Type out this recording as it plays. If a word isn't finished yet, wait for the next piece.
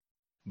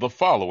The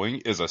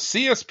following is a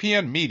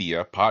CSPN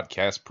Media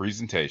podcast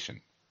presentation.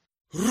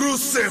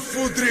 Rusev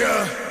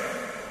Udria,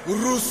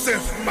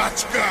 Rusev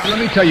Machka. Let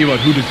me tell you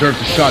about who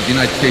deserves a shot at the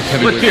United States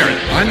heavyweight. Let's hear it.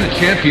 I'm the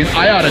champion.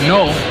 I ought to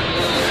know.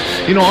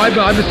 You know, I've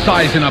been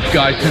sizing up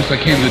guys since I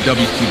came to the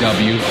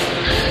WCW.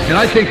 And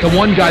I think the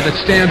one guy that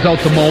stands out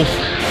the most,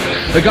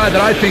 the guy that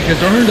I think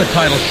has earned a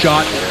title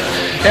shot,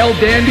 El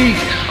Dandy,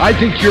 I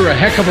think you're a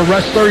heck of a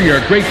wrestler.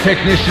 You're a great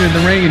technician in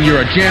the ring, and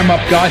you're a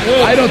jam-up guy.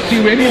 I don't see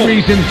any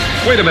reason.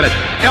 Wait a minute.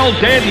 El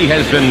Dandy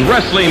has been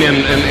wrestling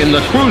in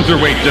the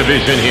cruiserweight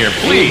division here.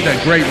 Please. He's a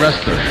great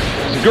wrestler.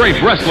 He's a great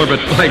wrestler, but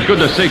my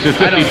goodness sakes, it's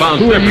 50 pounds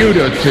Who are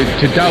difference. you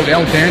to doubt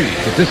El Dandy?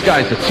 Because this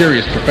guy's a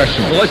serious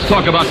professional. Well, let's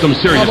talk about some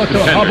serious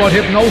contenders. How about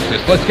hypnosis?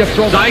 Let's get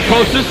thrown.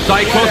 Psychosis?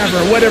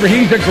 Whatever.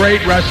 He's a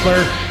great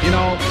wrestler, you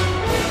know.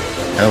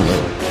 Hello,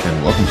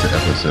 and welcome to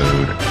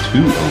episode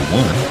 201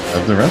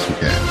 of the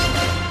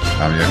WrassleCast.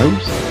 I'm your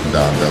host,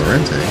 Don Del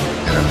Rente,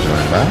 and I'm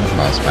joined by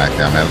my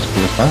SmackDown Matters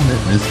correspondent,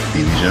 Miss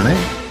Dee Dee Jonay.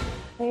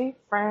 Hey,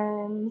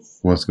 friends.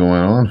 What's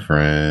going on,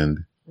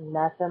 friend?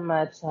 Nothing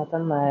much.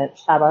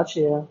 How about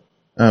you?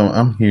 Oh,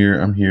 I'm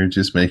here,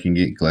 just making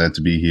it. Glad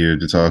to be here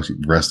to talk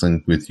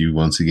wrestling with you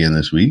once again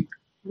this week.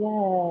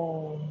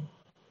 Yay.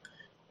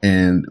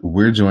 And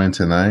we're joined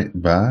tonight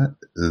by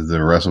the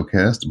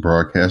WrassleCast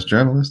broadcast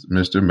journalist,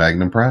 Mr.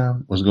 Magnum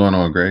Prime. What's going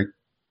on, Greg?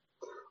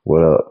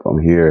 What up?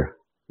 I'm here.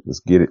 Let's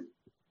get it.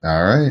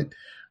 All right.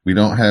 We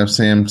don't have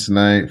Sam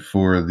tonight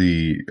for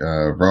the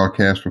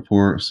broadcast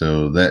report,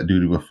 so that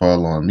duty will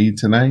fall on me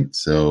tonight.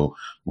 So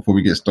before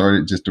we get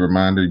started, just a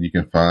reminder, you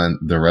can find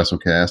the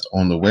WrassleCast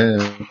on the web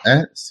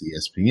at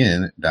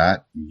cspn.us.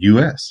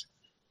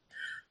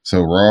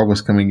 So Raw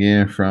was coming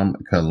in from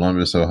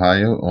Columbus,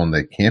 Ohio, on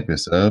the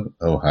campus of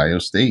Ohio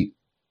State.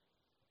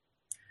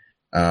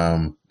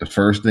 The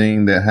first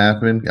thing that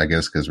happened, I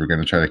guess because we're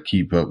going to try to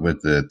keep up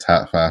with the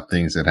top 5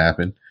 things that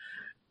happened,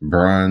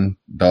 Braun,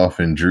 Dolph,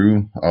 and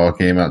Drew all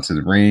came out to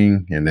the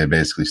ring, and they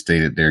basically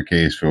stated their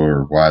case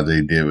for why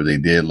they did what they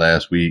did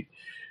last week.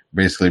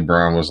 Basically,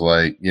 Braun was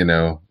like, you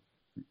know,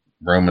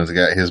 Roman's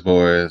got his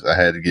boys. I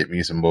had to get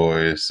me some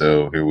boys,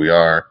 so here we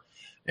are.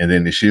 And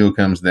then the Shield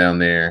comes down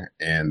there,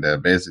 and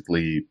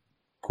basically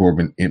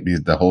Corbin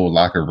empties the whole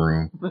locker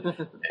room,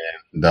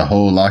 and the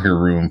whole locker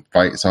room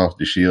fights off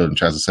the Shield and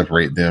tries to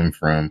separate them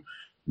from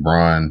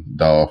Braun,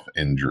 Dolph,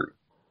 and Drew.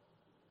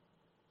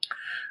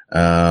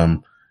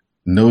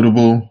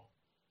 Notable,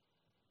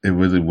 it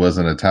really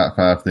wasn't a top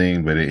 5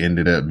 thing, but it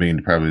ended up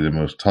being probably the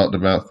most talked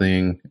about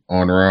thing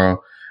on Raw.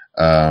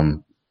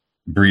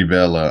 Brie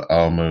Bella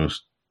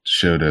almost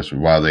showed us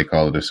why they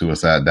call it a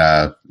suicide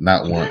dive,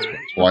 not once, but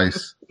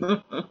twice.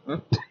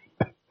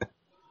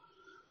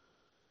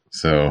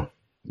 So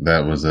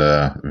that was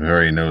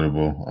very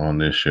notable on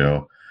this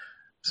show.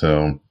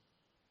 So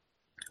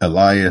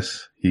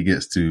Elias, he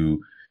gets to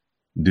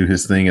do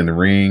his thing in the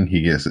ring.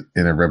 He gets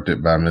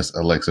interrupted by Miss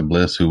Alexa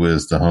Bliss, who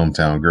is the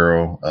hometown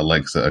girl.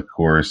 Alexa, of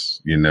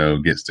course, you know,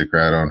 gets the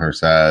crowd on her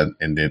side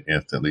and then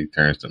instantly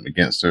turns them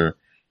against her.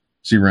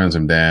 She runs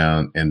him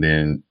down, and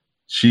then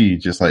she,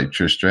 just like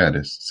Trish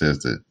Stratus, says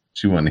that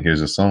she wants to hear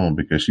a song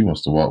because she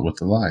wants to walk with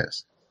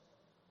Elias.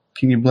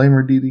 Can you blame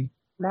her, Dee Dee?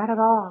 Not at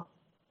all.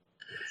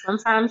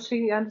 Sometimes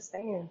she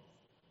understands.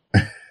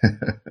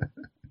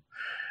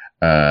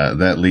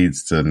 That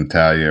leads to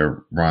Natalya,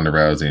 Ronda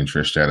Rousey, and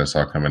Trish Stratus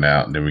all coming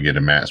out. And then we get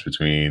a match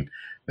between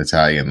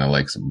Natalya and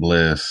Alexa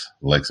Bliss.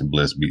 Alexa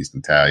Bliss beats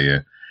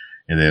Natalya.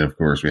 And then, of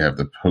course, we have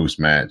the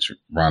post-match.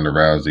 Ronda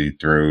Rousey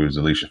throws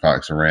Alicia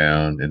Fox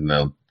around. And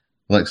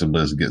Alexa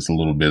Bliss gets a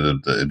little bit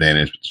of the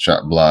advantage with the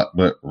shot block.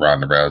 But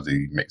Ronda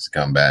Rousey makes a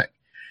comeback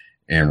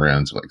and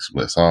runs Alexa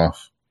Bliss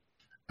off.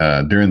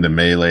 During the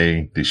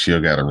melee, the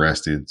Shield got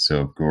arrested.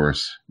 So, of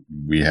course,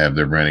 we have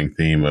the running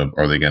theme of,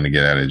 are they going to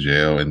get out of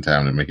jail in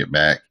time to make it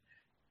back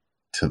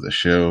to the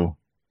show?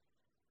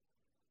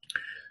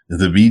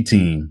 The B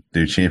team,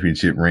 their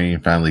championship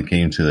reign finally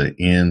came to the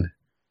end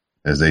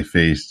as they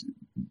faced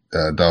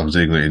Dolph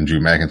Ziggler and Drew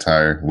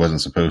McIntyre. It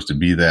wasn't supposed to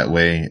be that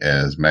way,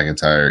 as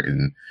McIntyre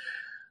and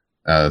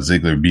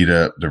Ziggler beat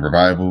up the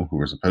Revival, who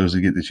were supposed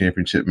to get the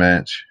championship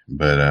match.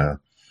 But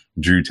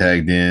Drew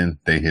tagged in.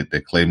 They hit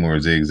the Claymore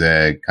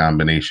Zigzag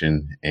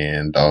combination,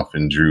 and Dolph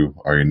and Drew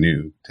are your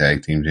new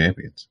tag team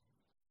champions.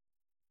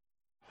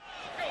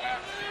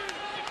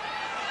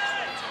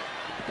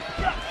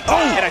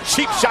 Oh, and a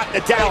cheap shot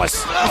to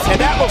Dallas. And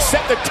that will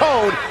set the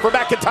tone for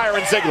McIntyre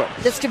and Ziggler.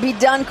 This could be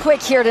done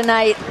quick here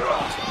tonight.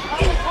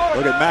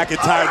 Look at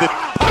McIntyre. The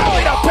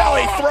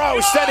belly throw,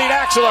 sending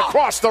Axel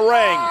across the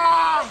ring.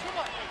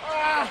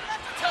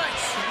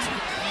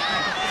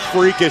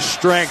 Freakish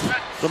strength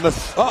from the...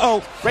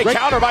 Great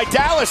counter by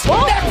Dallas.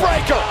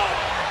 Neckbreaker.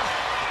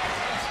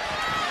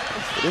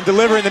 In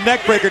delivering the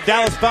neckbreaker,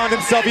 Dallas found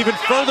himself even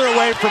further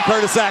away from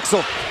Curtis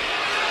Axel.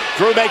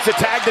 Drew makes a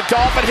tag to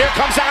Dolph, and here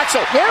comes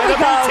Axel. Here we go.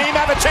 The B team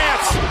have a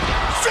chance.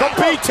 The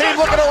B team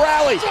looking to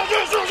rally.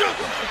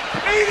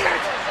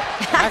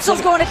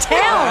 Axel's going to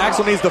town.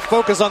 Axel needs to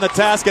focus on the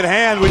task at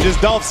hand, which is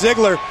Dolph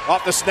Ziggler.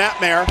 Off the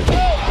snapmare.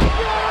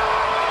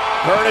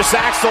 Curtis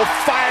Axel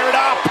fired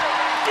up.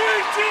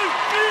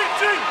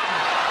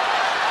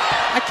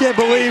 I can't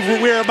believe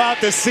what we're about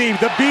to see.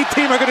 The B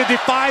team are going to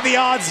defy the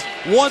odds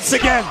once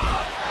again.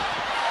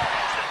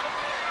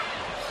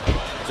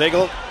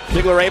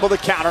 Ziggler able to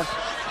counter.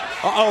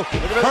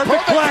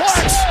 Perfect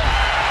flex.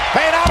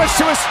 Paying homage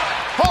to his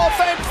Hall of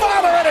Fame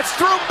father, and it's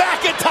Drew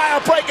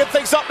McIntyre breaking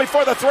things up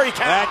before the 3 count.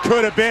 That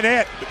could have been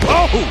it.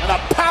 Oh, and the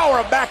power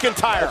of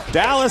McIntyre.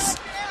 Dallas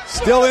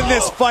still in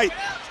this fight.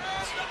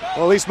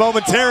 Well, at least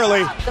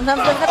momentarily.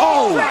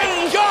 Oh,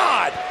 my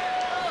God.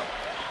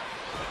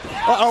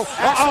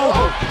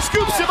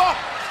 Scoops him up.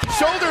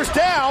 Shoulders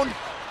down.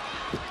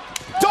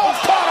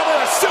 Dolph caught him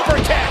with a super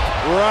kick.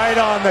 Right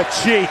on the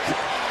cheek.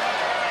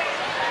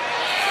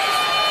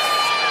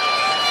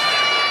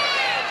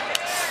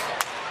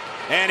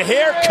 And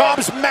here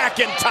comes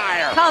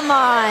McIntyre. Come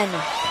on.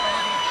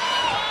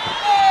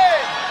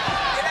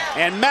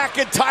 And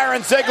McIntyre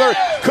and Ziggler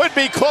could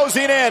be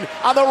closing in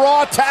on the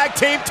Raw Tag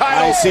Team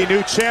titles. I see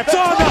new champs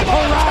on the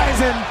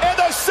horizon. And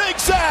the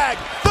zigzag,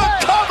 the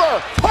cover,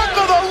 hook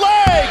of the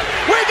leg.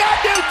 We got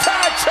new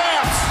tag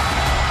champs.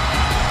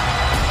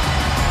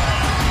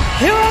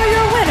 Here are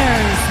your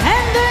winners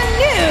and the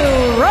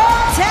new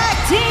Raw Tag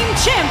Team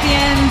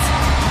champions,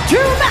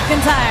 Drew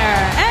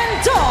McIntyre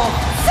and Dolph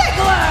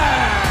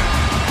Ziggler.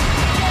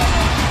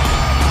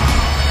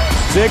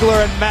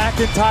 Ziggler and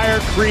McIntyre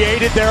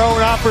created their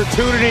own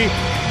opportunity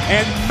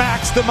and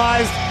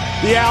maximized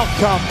the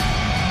outcome.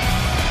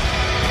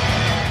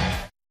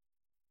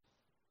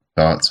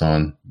 Thoughts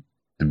on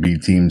the B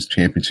Team's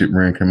championship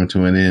run coming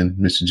to an end,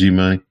 Mr. G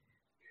Money?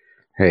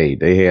 Hey,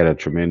 they had a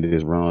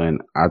tremendous run.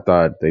 I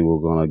thought they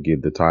were going to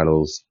get the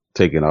titles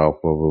taken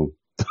off of them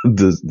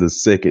the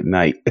second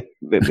night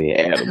that they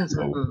had them.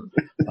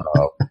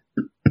 So,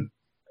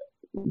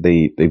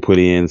 they put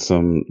in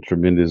some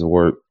tremendous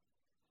work.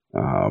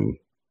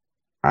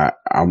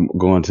 I'm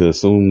going to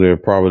assume they're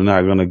probably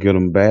not going to get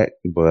them back,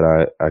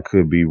 but I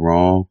could be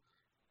wrong.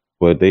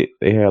 But they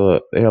had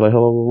a hell of a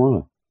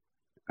run.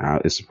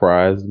 It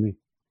surprised me.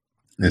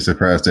 It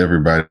surprised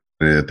everybody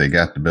that they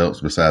got the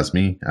belts. Besides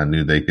me, I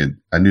knew they could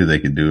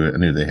do it. I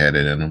knew they had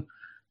it in them.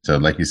 So,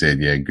 like you said,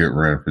 yeah, good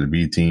run for the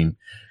B Team.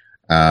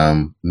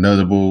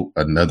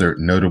 Another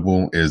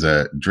notable is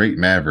Drake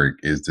Maverick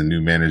is the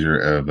new manager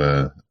of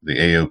the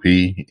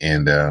AOP,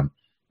 and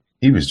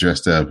he was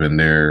dressed up in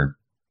their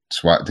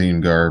SWAT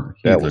team garb.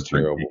 That was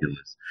terrible.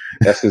 Ridiculous.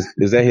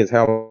 Is that his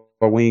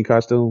Halloween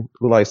costume?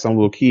 It looked like some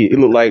little kid. It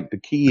looked like the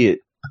kid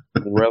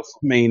in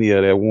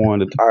WrestleMania that won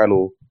the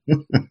title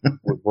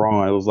with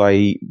Braun. It was like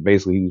he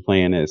was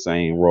playing that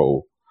same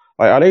role.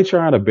 Like, are they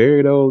trying to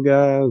bury those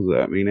guys?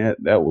 I mean,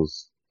 that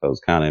was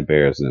kind of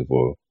embarrassing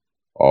for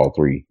all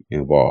three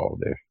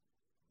involved there.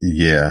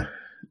 Yeah,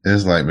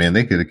 it's like, man,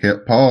 they could have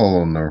kept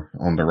Paul on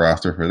the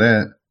roster for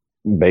that.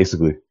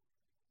 Basically.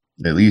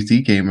 At least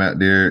he came out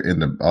there in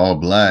the all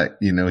black.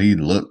 He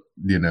looked,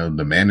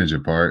 the manager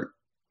part.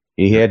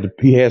 He had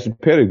some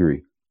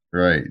pedigree.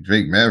 Right.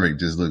 Drake Maverick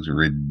just looks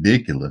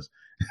ridiculous.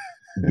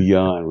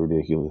 Beyond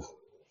ridiculous.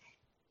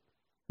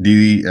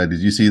 Did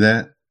you see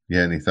that? You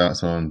had any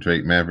thoughts on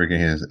Drake Maverick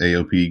and his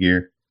AOP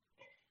gear?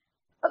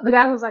 The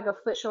guy who's like a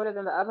foot shorter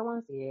than the other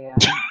ones? Yeah.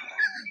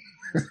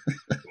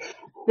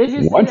 Did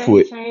you see 1 that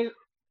foot? He changed?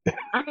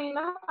 I mean,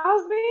 I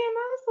was being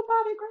nice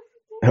about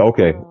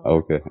it.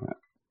 Okay.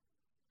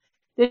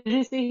 Did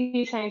you see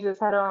he changed his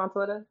header on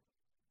Twitter?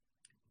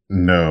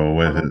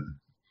 No.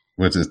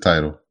 What's his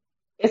title?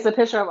 It's a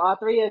picture of all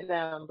three of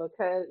them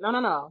because no,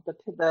 the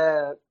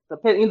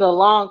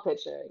long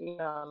picture,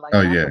 like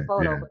the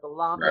photo with the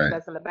long picture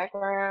that's in the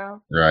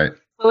background. Right.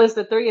 So it's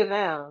the three of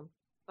them,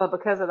 but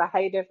because of the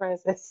height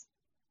difference, it's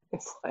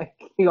like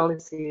you only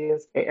see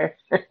his hair.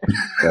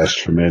 That's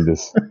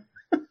tremendous.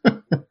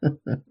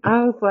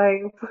 I was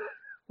like,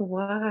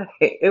 why?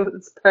 It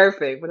was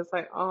perfect, but it's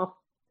like, oh,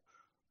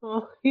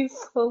 he's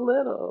so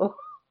little.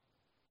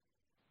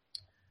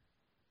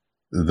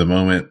 The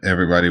moment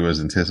everybody was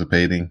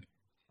anticipating,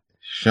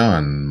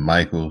 Shawn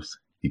Michaels,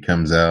 he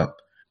comes out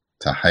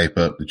to hype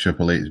up the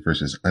Triple H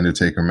versus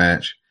Undertaker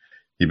match.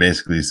 He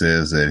basically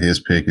says that his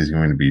pick is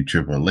going to be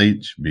Triple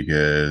H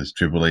because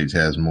Triple H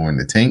has more in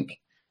the tank.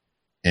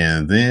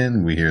 And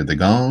then we hear the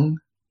gong,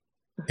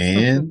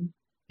 and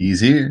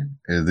he's here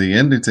as the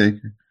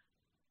Undertaker.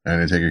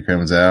 Undertaker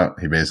comes out.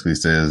 He basically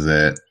says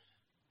that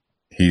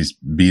he's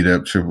beat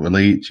up Triple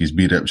H. He's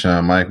beat up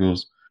Shawn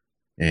Michaels.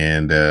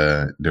 And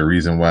the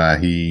reason why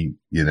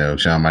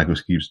Shawn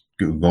Michaels keeps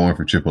going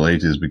for Triple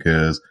H is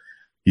because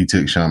he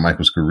took Shawn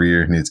Michaels'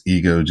 career and his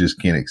ego just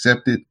can't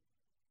accept it.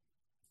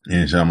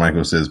 And Shawn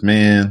Michaels says,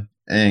 man,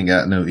 I ain't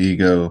got no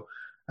ego.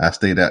 I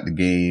stayed out the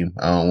game.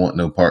 I don't want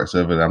no parts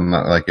of it. I'm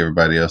not like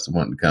everybody else that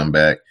wanted to come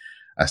back.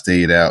 I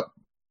stayed out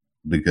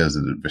because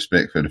of the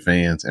respect for the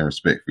fans and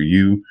respect for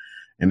you.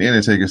 And the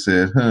Undertaker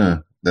said,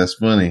 that's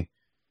funny.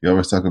 You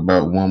always talk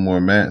about one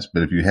more match,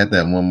 but if you had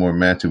that one more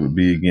match, it would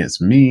be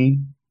against me.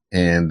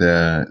 And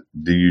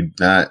do you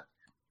not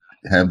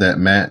have that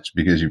match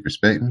because you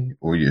respect me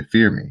or you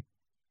fear me?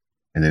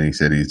 And then he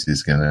said he's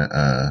just going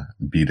to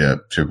beat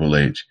up Triple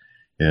H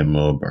in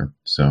Melbourne.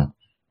 So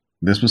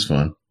this was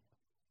fun.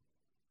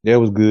 That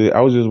was good.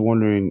 I was just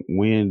wondering,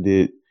 when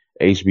did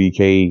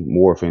HBK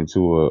morph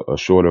into a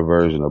shorter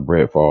version of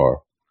Brett Favre?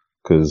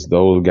 Because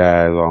those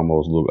guys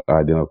almost look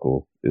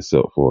identical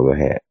except for the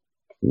hat.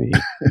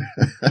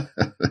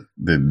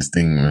 The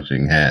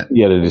distinguishing hat.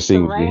 Yeah, the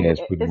distinguishing hat's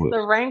pretty It's much.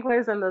 the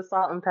Wranglers and the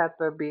salt and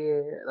pepper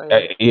beard.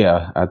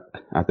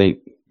 I think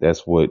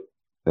that's what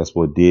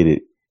did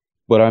it.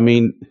 But I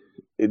mean,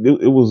 it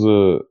was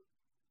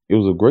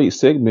a great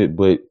segment,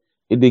 but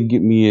it didn't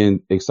get me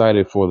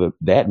excited for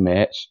that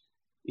match.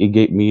 It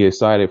get me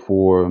excited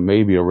for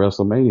maybe a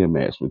WrestleMania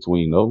match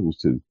between those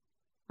two,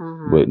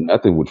 but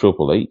nothing with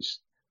Triple H.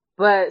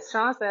 But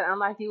Sean said,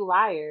 unlike you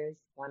liars,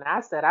 when I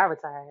said I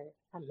retired,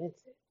 I meant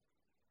it.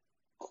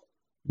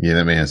 Yeah,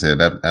 that man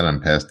said, I done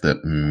passed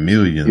up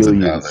millions of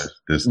dollars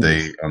to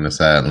stay on the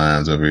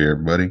sidelines over here,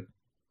 buddy.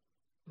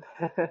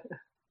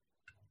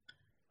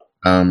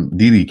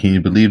 Didi, can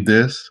you believe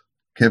this?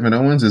 Kevin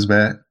Owens is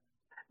back.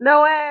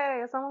 No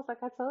way. It's almost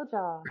like I told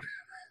y'all.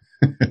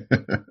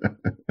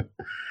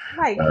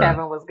 Like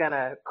Kevin was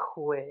gonna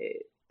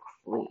quit.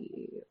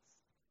 Please.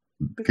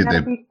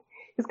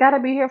 He's gotta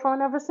be here for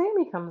whenever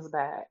Sammy comes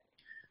back.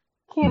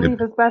 Can't leave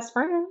his best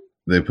friend.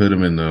 They put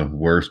him in the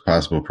worst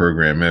possible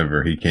program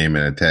ever. He came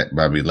and attacked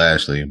Bobby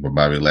Lashley, but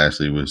Bobby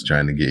Lashley was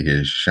trying to get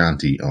his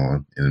shanty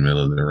on in the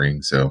middle of the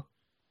ring. So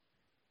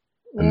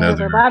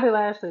but Bobby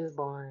Lashley is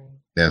boring.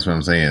 That's what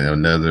I'm saying.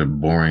 Another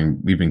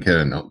boring. Even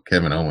Kevin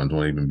Owens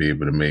won't even be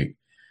able to make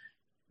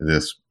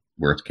this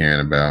worth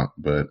caring about.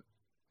 But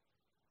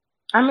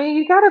I mean,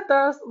 you gotta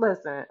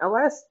listen.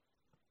 Unless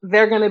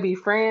they're gonna be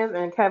friends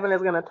and Kevin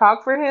is gonna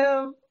talk for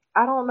him,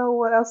 I don't know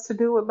what else to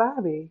do with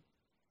Bobby.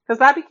 Because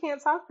Bobby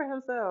can't talk for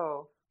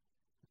himself.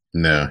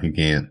 No, he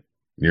can't.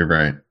 You're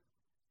right.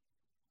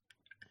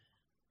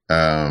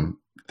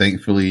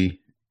 Thankfully,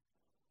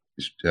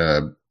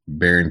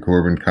 Baron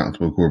Corbin,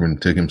 Constable Corbin,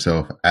 took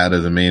himself out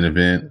of the main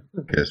event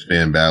because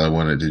Finn Balor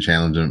wanted to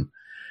challenge him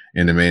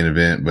in the main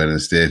event, but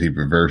instead he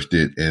reversed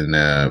it and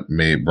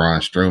made Braun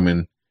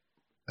Strowman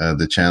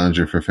the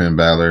challenger for Finn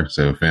Balor.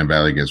 So Finn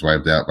Balor gets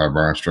wiped out by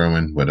Braun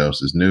Strowman. What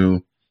else is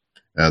new?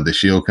 The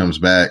Shield comes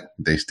back.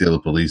 They steal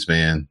a police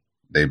van.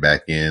 They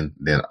back in.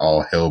 Then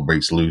all hell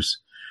breaks loose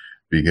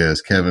because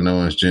Kevin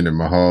Owens, Jinder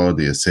Mahal,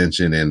 the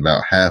Ascension, and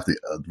about half the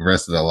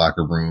rest of the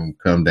locker room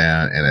come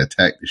down and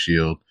attack the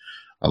Shield,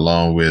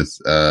 along with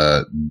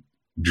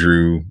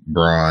Drew,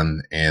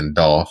 Braun, and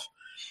Dolph.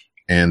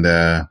 And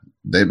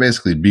they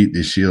basically beat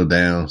the Shield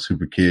down,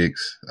 super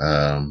kicks,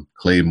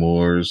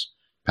 claymores,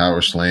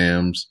 power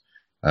slams.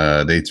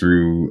 They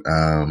threw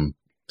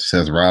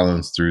Seth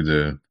Rollins through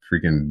the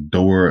freaking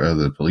door of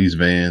the police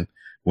van,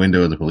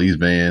 window of the police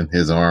van.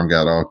 His arm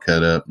got all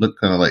cut up.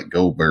 Looked kind of like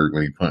Goldberg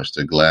when he punched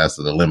the glass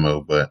of the limo,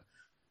 but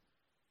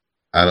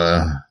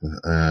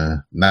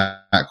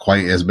not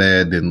quite as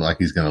bad. Didn't like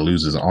he's going to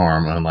lose his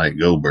arm, unlike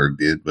Goldberg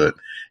did. But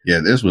yeah,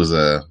 this was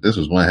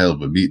one hell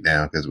of a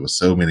beatdown because there was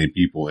so many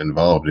people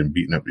involved in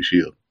beating up the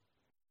Shield.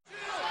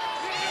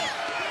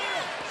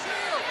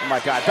 Oh my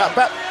God!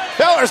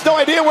 Balor's no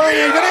idea where he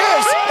even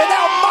is, and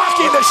now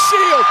mocking the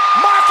Shield,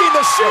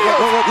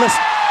 Wait,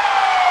 listen.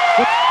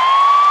 What?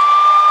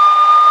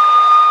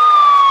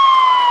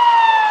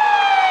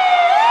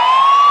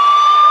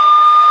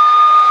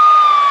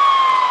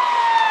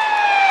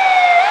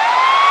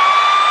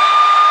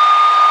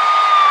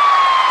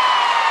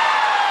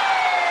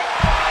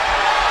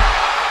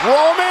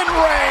 Roman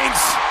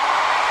Reigns.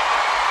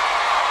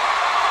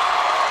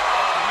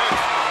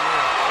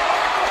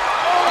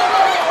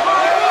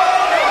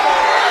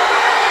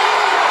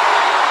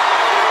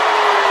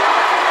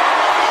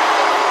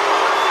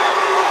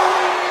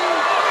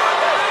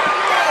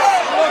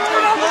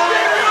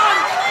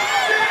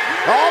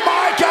 Oh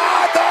my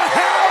God, the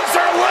hounds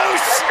are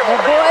loose. The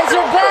boys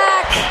are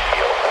back.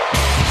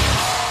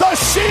 The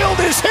Shield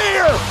is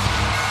here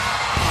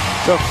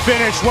to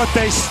finish what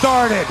they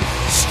started.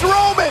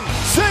 Strowman,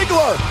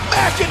 Ziggler,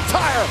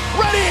 McIntyre,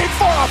 ready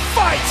for a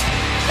fight.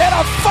 And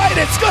a fight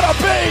it's gonna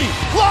be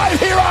live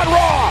here on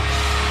Raw.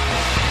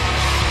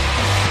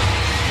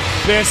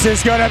 This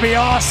is gonna be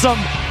awesome.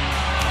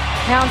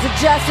 Hounds of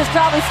Justice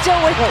probably still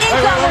with ink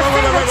on their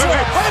fingertips.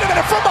 Wait a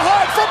minute, from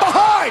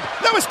behind.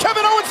 That was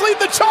Kevin Owens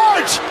leading the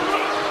charge.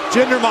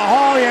 Jinder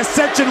Mahal, the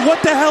Ascension,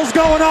 what the hell's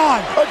going on?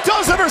 A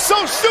dozen or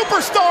so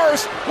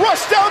superstars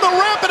rushed down the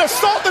ramp and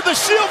assaulted the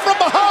Shield from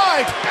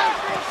behind.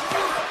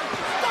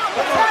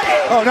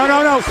 Oh, no.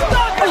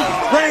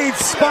 Reigns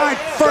spine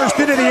first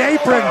into the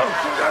apron.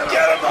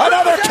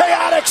 Another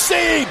chaotic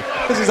scene.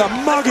 This is a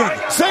mugging.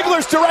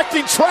 Ziggler's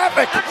directing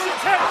traffic.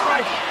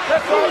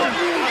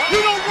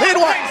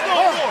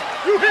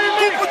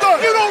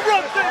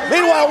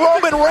 Meanwhile,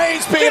 Roman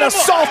Reigns being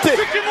assaulted.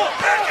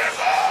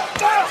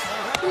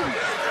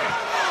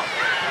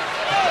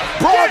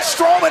 Braun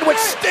Strowman with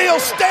steel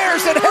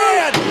stairs in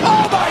hand.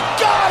 Oh my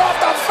God, off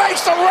the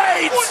face of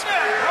Reigns.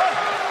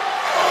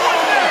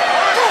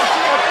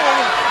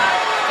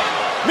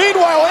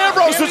 Meanwhile,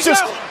 Ambrose was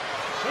just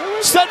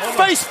set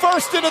face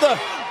first into the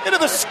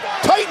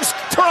Titans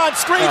turn on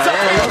screens.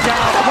 Look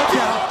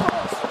out.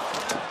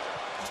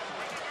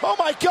 Oh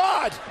my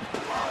God.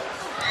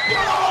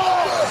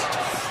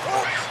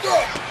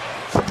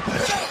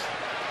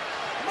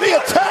 The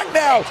attack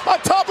now on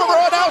top of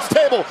our announce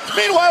table.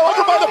 Meanwhile,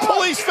 over by the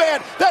police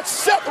van, that's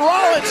Seth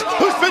Rollins,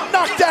 who's been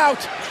knocked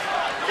out.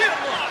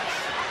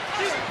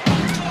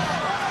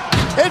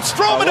 And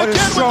Strowman What is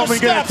again Strowman with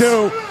the gonna steps.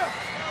 do?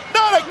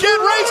 Not again.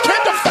 Reigns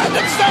can't defend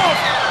himself.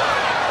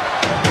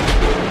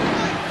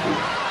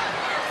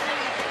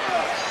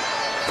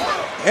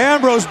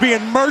 Ambrose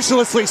being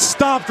mercilessly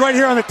stomped right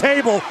here on the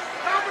table.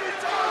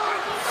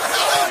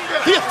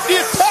 The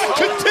attack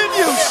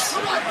continues.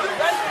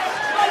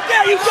 Right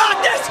there, you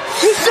got this.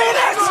 You see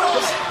this?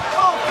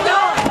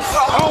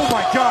 Oh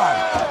my God.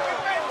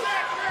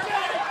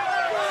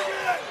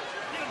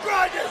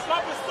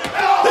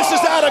 This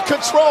is out of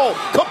control.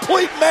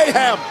 Complete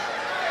mayhem.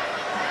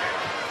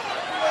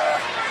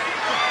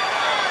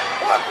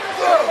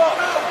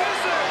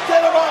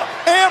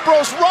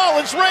 Ambrose,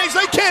 Rollins, Reigns,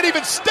 they can't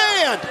even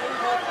stand.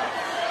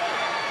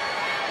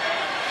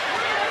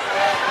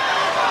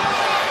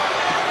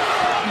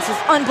 This is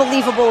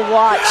unbelievable to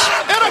watch.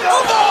 And a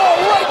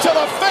right to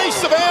the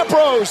face of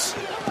Ambrose.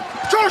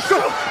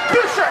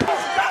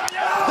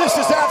 This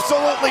is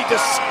absolutely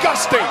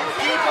disgusting.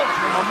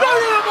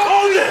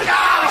 Hold it!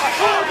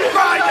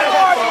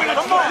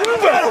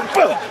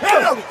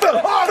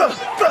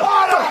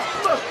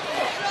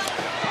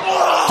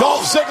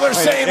 Dolph Ziggler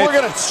saying we're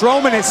going to...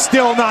 Strowman is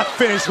still not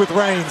finished with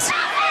Reigns.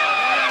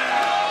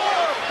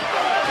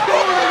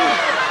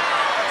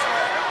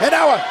 And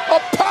now a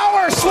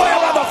power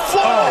slam on the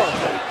floor.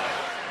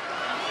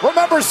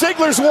 Remember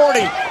Ziggler's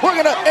warning.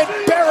 We're going to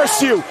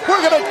embarrass you.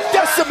 We're going to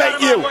decimate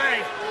you.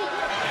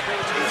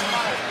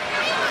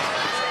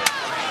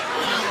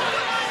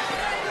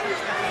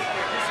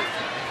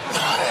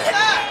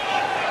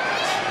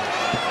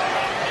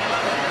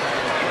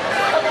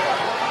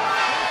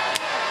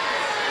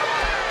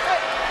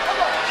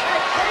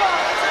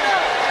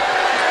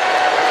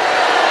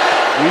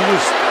 We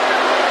just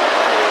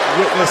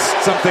witnessed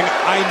something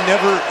I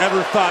never,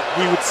 ever thought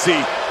we would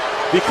see.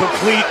 The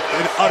complete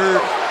and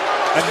utter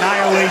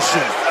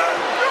annihilation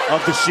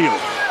of the Shield.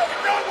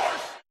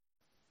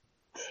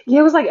 Yeah,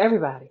 it was like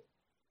everybody.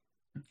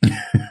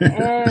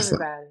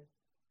 Everybody.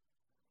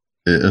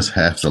 It was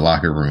half the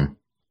locker room.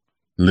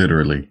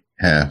 Literally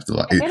half the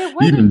locker room. And it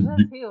wasn't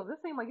just heels. It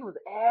seemed like it was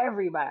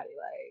everybody.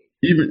 Like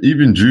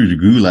even Drew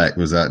Gulak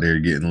was out there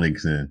getting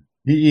licks in.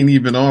 He ain't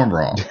even on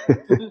Raw.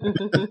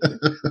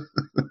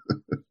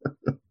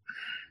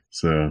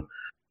 So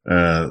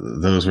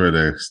those were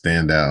the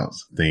standout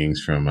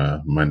things from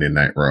Monday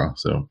Night Raw.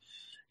 So,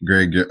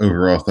 Greg, your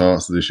overall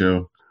thoughts of the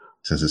show,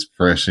 since it's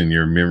fresh in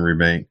your memory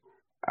bank?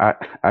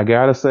 I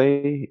gotta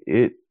say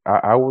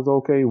I was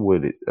okay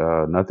with it.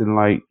 Nothing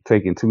like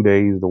taking 2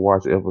 days to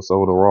watch an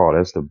episode of Raw.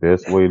 That's the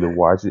best way to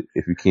watch it.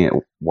 If you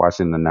can't watch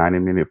it in the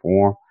 90-minute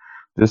form,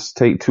 just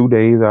take 2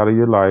 days out of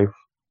your life,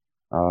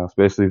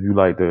 especially if you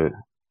like to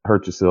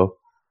hurt yourself,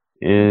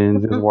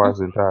 and just watch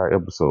the entire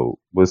episode.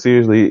 But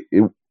seriously,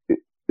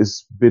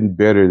 it's been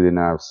better than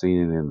I've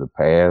seen it in the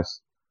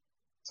past.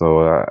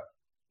 So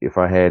if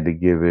I had to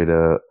give it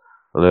a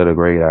letter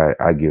grade,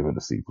 I give it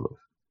a C+.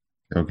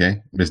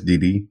 Okay. Miss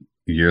DD,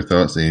 your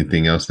thoughts?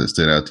 Anything else that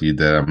stood out to you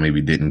that I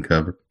maybe didn't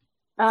cover?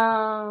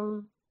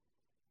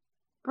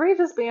 Brie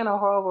just being a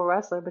horrible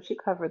wrestler, but you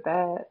covered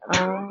that.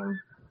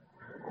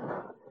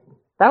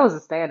 That was a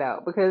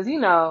standout because, you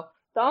know,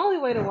 the only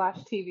way to watch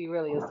TV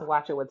really is to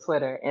watch it with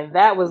Twitter. And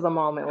that was the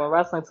moment when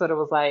wrestling Twitter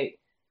was like,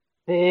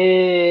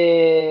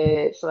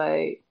 bitch,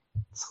 like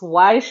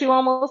twice you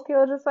almost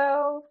killed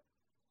yourself.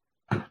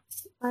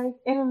 Like,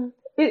 and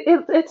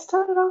it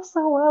started off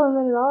so well and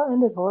then it all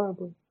ended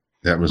horribly.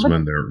 That was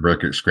when the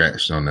record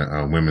scratched on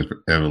the Women's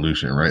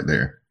Evolution right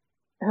there.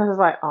 It was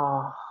like,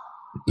 oh.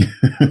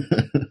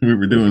 We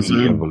were doing so.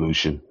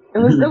 Evolution. It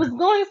was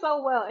going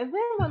so well. And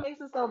then what makes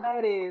it so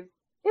bad is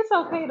it's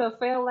okay to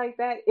fail like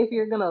that if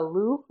you're going to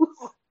lose.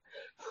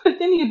 But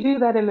then you do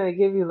that and they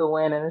give you the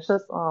win. And it's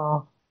just,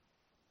 oh.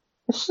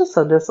 It's just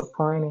so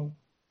disappointing.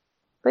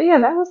 But yeah,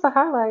 that was the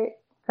highlight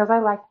because I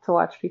like to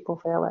watch people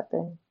fail at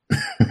things.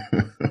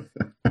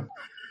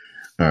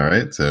 All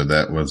right, so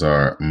that was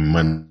our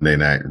Monday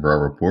Night Raw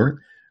report.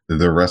 The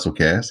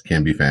WrassleCast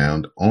can be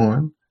found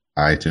on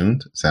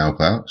iTunes,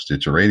 SoundCloud,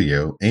 Stitcher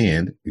Radio,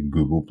 and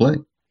Google Play.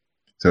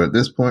 So at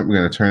this point, we're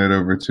going to turn it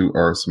over to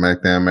our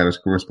SmackDown Matters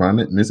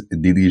correspondent, Miss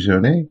Didi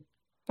Jonay.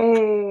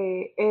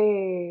 Hey,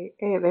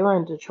 they were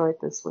in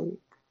Detroit this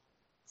week,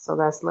 so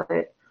that's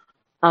lit.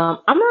 I'm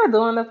not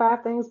doing the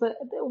 5 things, but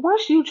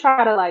once you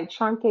try to like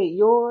truncate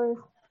yours,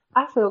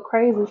 I feel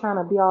crazy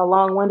trying to be all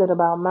long-winded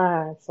about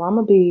mine. So I'm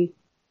going to be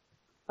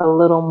a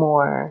little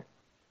more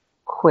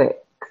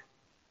quick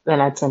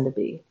than I tend to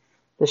be.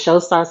 The show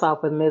starts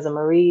off with Miz and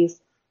Maurice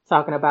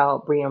talking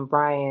about Brie and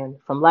Brian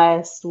from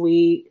last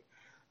week.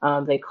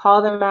 They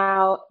call them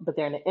out, but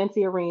they're in an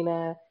empty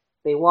arena.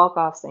 They walk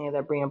off saying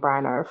that Brie and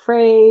Brian are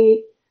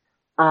afraid.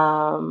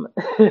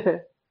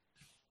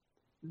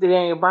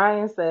 Daniel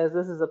Bryan says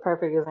this is a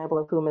perfect example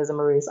of who Miz and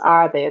Maurice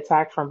are. They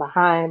attack from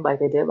behind like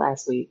they did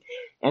last week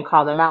and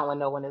call them out when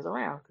no one is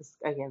around because,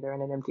 again, they're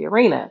in an empty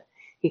arena.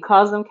 He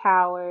calls them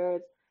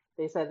cowards.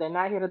 They said they're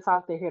not here to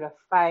talk, they're here to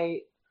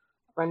fight.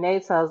 Renee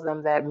tells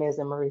them that Miz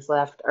and Maurice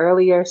left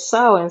earlier,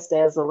 so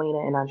instead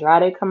Zelina and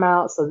Andrade come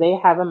out, so they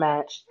have a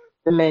match.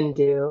 The men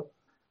do.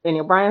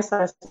 Daniel Bryan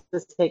starts to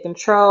take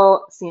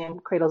control.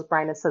 CM cradles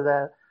Bryan into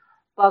the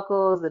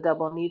buckles. The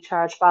double knee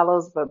charge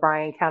follows, but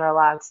Bryan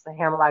counterlocks the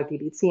hammerlock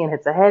DDT and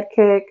hits a head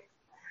kick.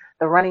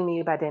 The running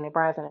knee by Daniel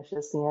Bryan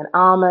finishes Cien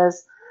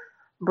Almas.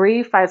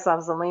 Bree fights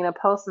off Zelina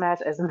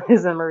post-match as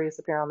Miz and Maurice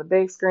appear on the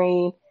big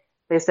screen.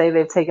 They say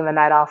they've taken the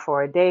night off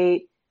for a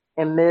date,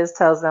 and Miz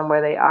tells them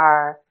where they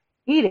are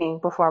eating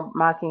before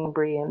mocking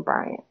Bree and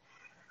Bryan.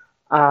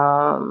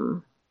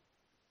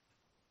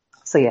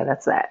 So yeah,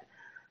 that's that.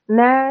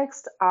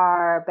 Next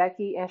are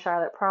Becky and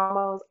Charlotte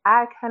promos.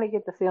 I kind of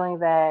get the feeling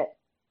that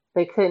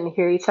they couldn't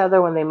hear each other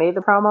when they made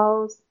the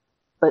promos,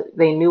 but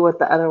they knew what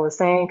the other was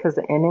saying because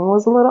the ending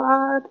was a little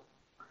odd.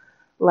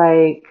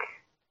 Like,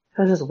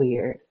 it was just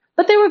weird.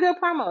 But they were good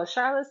promos.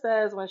 Charlotte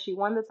says when she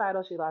won the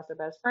title, she lost her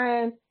best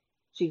friend.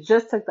 She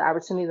just took the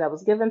opportunity that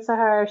was given to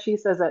her. She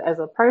says that as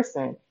a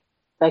person,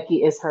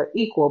 Becky is her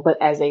equal,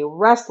 but as a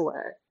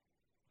wrestler,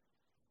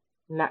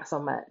 not so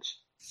much.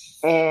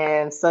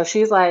 And so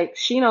she's like,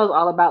 she knows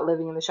all about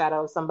living in the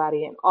shadow of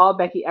somebody, and all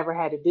Becky ever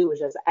had to do was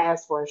just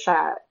ask for a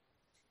shot.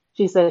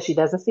 She says she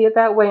doesn't see it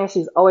that way, and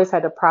she's always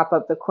had to prop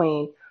up the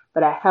queen.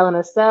 But at Hell in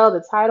a Cell,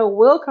 the title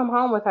will come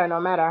home with her no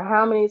matter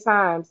how many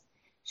times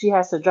she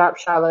has to drop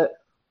Charlotte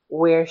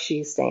where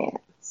she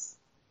stands.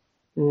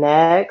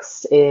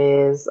 Next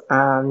is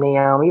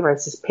Naomi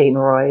versus Peyton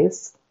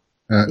Royce.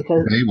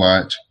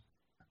 Baywatch.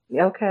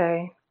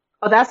 Okay.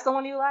 Oh, that's the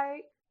one you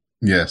like?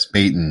 Yes,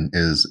 Peyton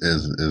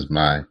is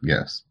my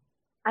yes.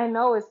 I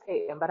know it's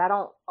Peyton, but I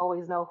don't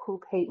always know who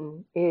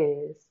Peyton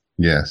is.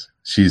 Yes,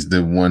 she's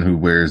the one who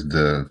wears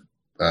the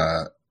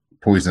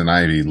Poison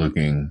Ivy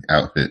looking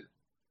outfit.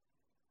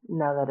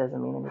 No, that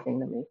doesn't mean anything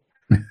to me.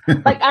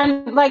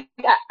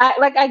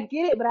 I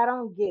get it, but I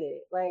don't get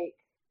it. Like,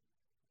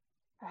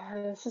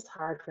 it's just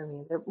hard for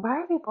me.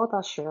 Why are they both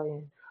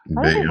Australian?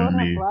 Why do they both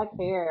have black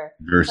hair?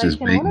 Versus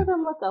can Peyton. one of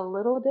them look a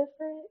little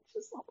different?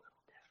 Just a little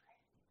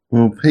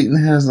different. Well, Peyton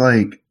has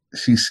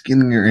she's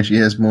skinnier and she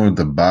has more of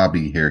the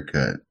Bobby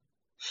haircut.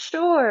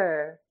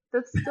 Sure,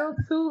 that's still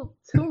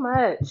too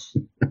much.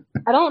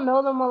 I don't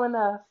know them well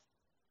enough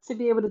to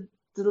be able to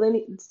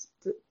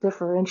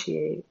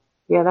differentiate.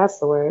 Yeah, that's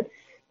the word.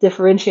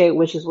 Differentiate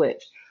which is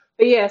which.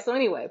 But yeah, so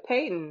anyway,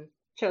 Peyton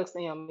chokes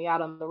Naomi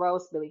out on the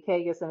ropes. Billie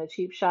Kay gets in a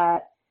cheap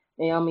shot.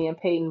 Naomi and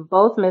Peyton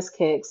both miss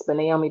kicks, but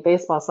Naomi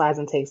baseball slides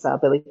and takes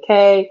out Billie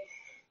Kay.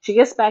 She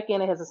gets back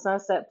in and has a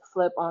sunset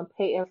flip on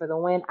Peyton for the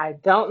win. I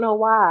don't know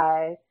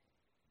why.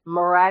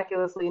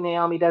 Miraculously,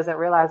 Naomi doesn't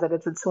realize that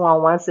it's a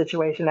 2-on-1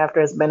 situation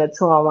after it's been a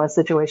 2-on-1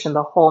 situation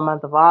the whole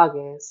month of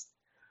August.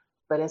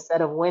 But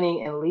instead of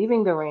winning and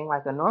leaving the ring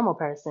like a normal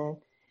person,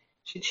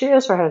 she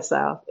cheers for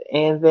herself.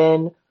 And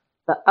then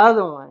the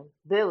other one,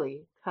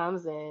 Billy,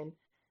 comes in,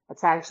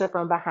 attacks her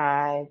from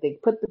behind. They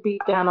put the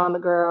beat down on the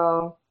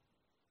girl.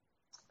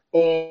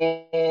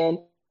 And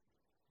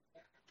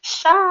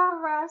Shaw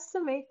runs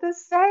to make the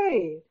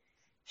save.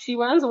 She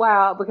runs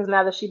wild because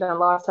now that she done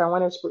lost her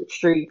winning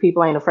streak,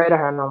 people ain't afraid of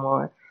her no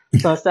more.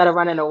 So instead of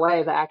running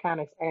away, the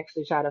Iconics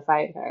actually try to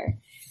fight her.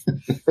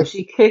 But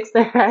she kicks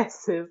their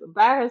asses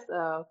by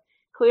herself,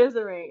 clears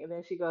the ring, and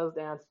then she goes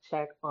down to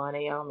check on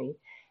Naomi.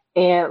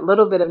 And a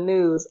little bit of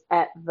news,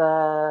 at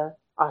the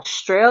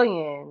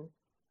Australian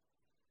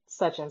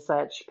such and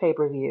such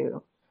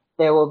pay-per-view,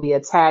 there will be a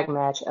tag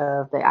match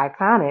of the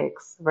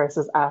Iconics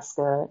versus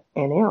Asuka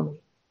and Naomi.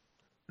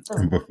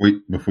 And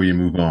before you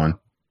move on,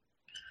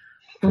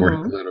 for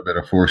a little bit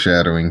of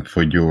foreshadowing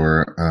for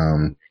your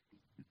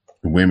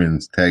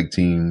women's tag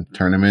team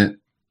tournament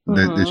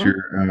that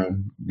you're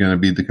going to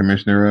be the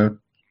commissioner of.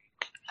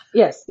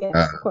 Yes,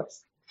 of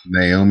course.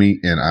 Naomi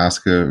and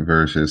Asuka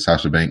versus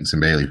Sasha Banks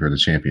and Bayley for the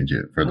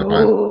championship for the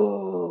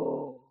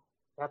final.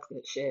 That's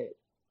good shit.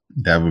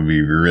 That would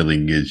be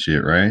really good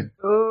shit, right?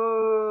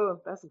 Oh,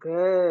 that's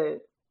good.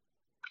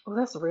 Oh,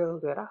 that's real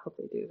good. I hope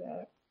they do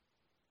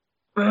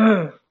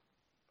that.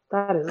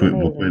 That is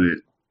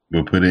amazing.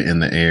 We'll put it in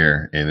the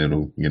air and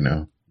it'll,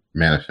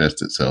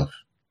 manifest itself.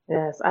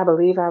 Yes, I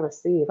believe I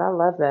receive. I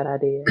love that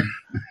idea.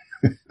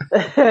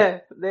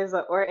 There's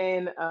an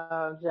Orton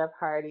Jeff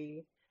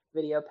Hardy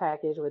video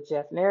package with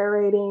Jeff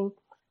narrating.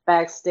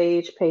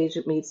 Backstage, Paige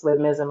meets with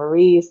Miz and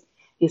Maurice.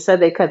 He said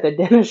they cut their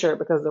dinner short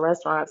because the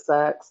restaurant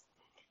sucks.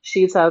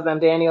 She tells them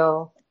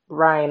Daniel,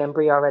 Ryan, and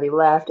Brie already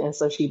left, and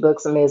so she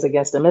books Miz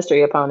against a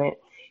mystery opponent.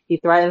 He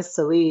threatens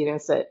to leave,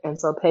 and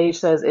so Paige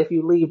says, if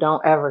you leave,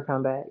 don't ever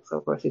come back. So,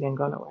 of course, he didn't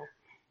go nowhere.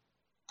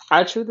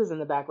 R-Truth is in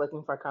the back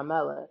looking for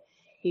Carmella.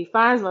 He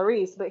finds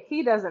Maurice, but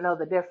he doesn't know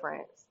the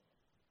difference.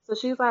 So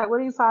she's like, what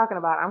are you talking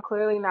about? I'm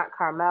clearly not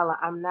Carmella.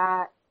 I'm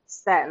not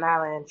Staten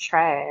Island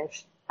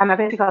trash. And I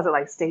think she calls it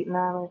like Staten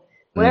Island.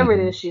 Whatever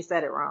it is, she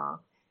said it wrong.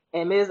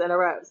 And Miz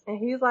interrupts. And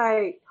he's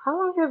like, how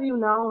long have you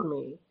known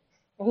me?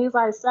 And he's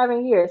like,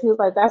 7 years. He was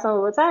like, that's when we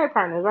were tag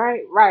partners,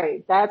 right?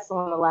 Right. That's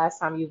when the last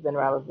time you've been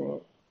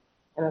relevant.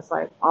 And it's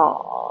like,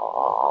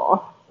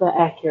 oh, the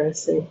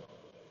accuracy.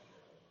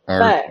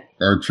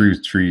 Our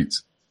Truth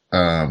treats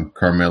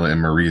Carmella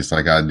and Maurice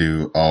like I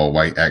do all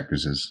white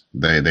actresses.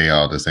 They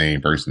all the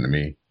same person to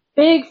me.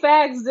 Big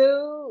facts,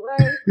 dude.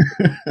 Like,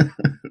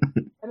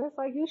 and it's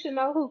like you should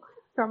know who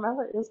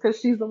Carmella is because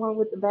she's the one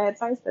with the bad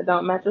tights that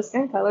don't match her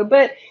skin color.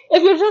 But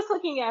if you're just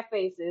looking at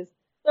faces,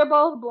 they're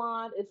both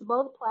blonde. It's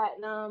both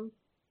platinum.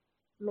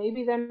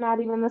 Maybe they're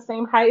not even the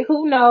same height.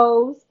 Who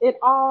knows?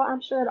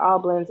 I'm sure it all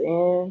blends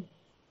in.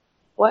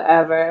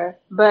 Whatever.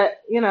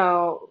 But, you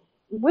know,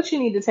 what you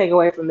need to take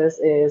away from this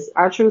is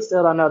our Truth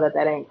still don't know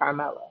that ain't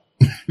Carmella.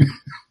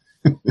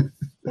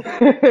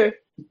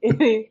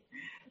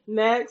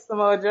 Next,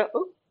 Samoa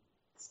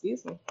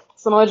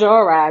Joe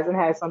arrives and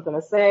has something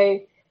to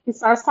say. He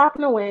starts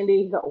talking to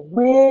Wendy.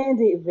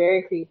 Wendy,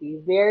 very creepy.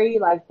 Very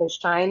like The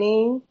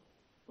Shining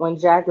when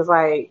Jack is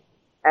like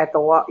at the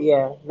wall.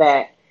 Yeah,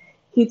 that.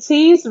 He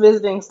teased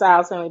visiting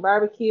Styles' family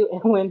barbecue,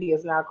 and Wendy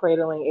is now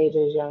cradling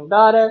AJ's young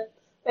daughter.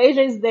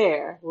 AJ's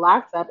there,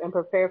 locked up and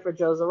prepared for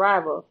Joe's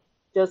arrival.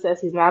 Joe says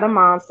he's not a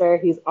monster.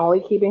 He's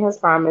only keeping his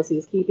promise.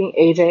 He's keeping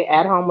AJ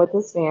at home with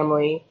his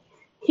family.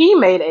 He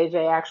made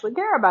AJ actually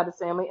care about his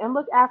family and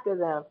look after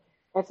them.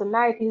 And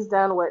tonight he's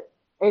done what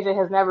AJ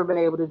has never been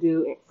able to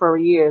do for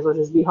years, which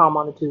is be home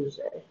on a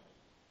Tuesday.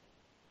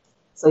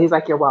 So he's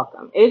like, you're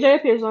welcome. AJ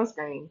appears on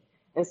screen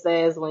and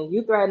says, when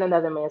you threaten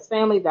another man's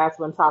family, that's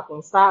when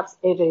talking stops.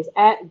 AJ's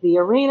at the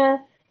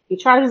arena. He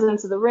charges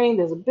into the ring.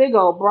 There's a big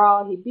old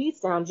brawl. He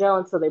beats down Joe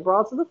until they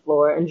brawl to the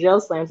floor, and Joe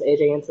slams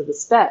AJ into the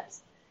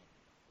steps.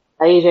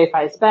 AJ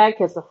fights back,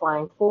 hits a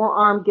flying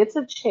forearm, gets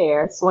a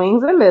chair,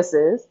 swings and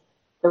misses.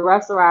 The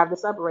refs arrive to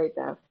separate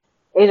them.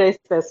 AJ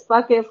says,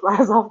 fuck it,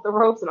 flies off the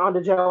ropes and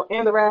onto Joe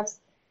and the refs.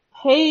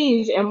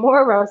 Paige and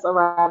more refs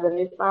arrive, and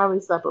they finally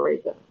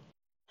separate them.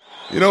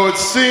 You know, it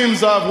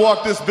seems I've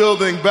walked this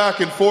building back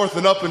and forth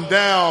and up and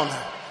down.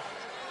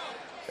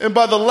 And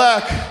by the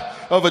lack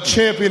of a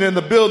champion in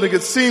the building,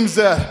 it seems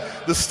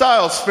that the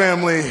Styles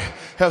family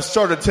have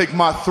started to take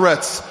my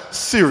threats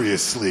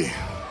seriously.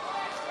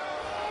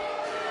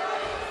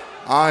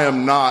 I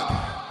am not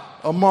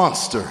a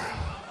monster.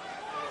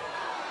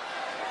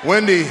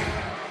 Wendy,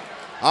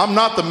 I'm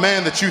not the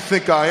man that you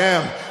think I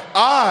am.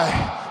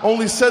 I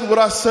only said what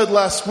I said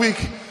last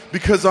week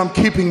because I'm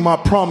keeping my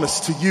promise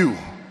to you.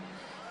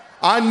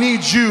 I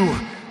need you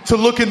to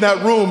look in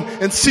that room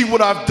and see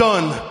what I've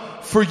done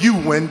for you,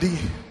 Wendy.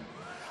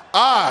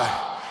 I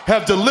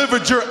have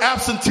delivered your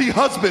absentee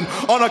husband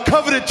on a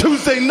coveted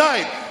Tuesday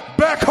night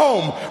back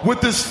home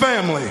with his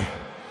family.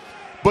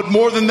 But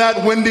more than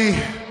that, Wendy,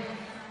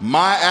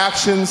 my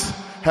actions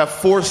have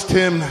forced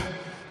him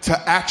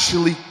to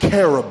actually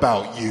care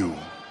about you.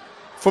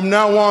 From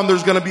now on,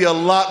 there's going to be a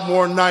lot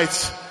more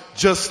nights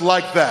just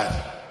like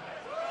that.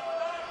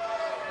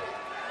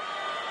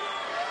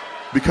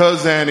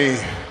 Because, Annie,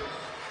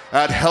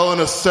 at Hell in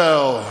a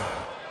Cell,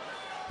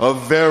 a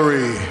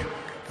very,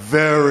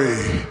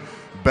 very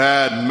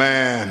bad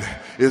man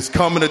is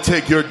coming to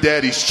take your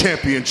daddy's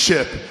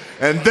championship.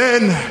 And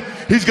then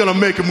he's going to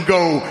make him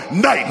go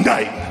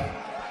night-night.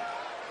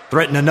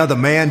 Threaten another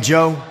man,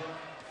 Joe?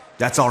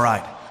 That's all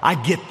right. I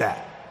get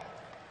that.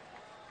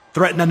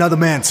 Threaten another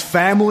man's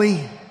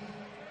family?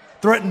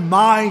 Threaten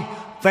my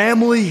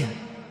family?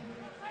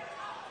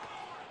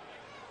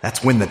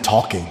 That's when the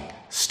talking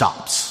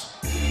stops.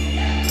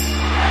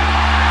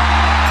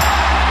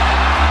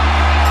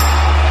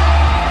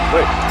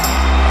 Wait.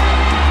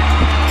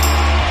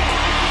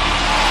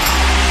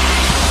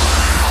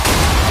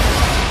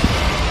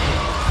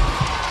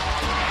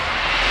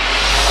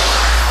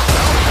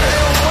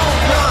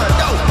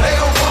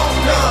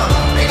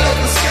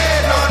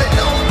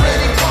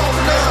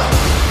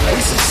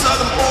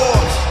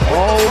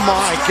 Oh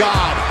my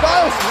God.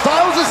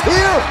 Styles is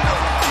here.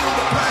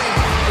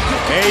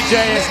 AJ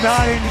is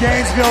not in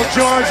Gainesville,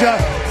 Georgia.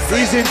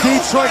 He's in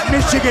Detroit,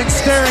 Michigan,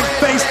 staring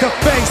face to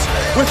face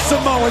with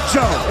Samoa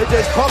Joe.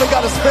 AJ's probably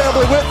got his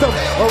family with him,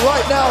 but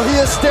right now he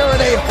is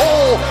staring a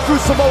hole through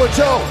Samoa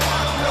Joe.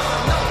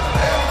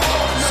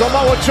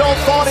 Samoa Joe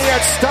thought he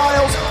had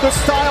Styles, the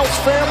Styles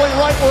family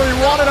right where he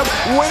wanted him,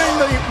 winning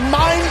the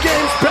Mind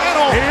Games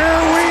battle. Here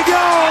we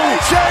go.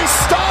 AJ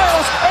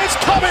Styles is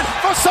coming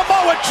for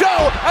Samoa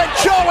Joe, and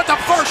Joe with the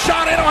first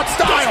shot in on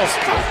Styles.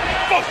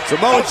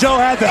 Samoa Joe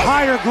had the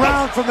higher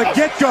ground from the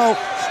get-go.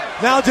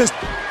 Now just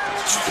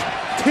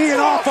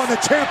teeing off on the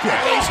champion.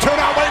 He's turned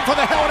out waiting for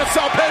the Hell in a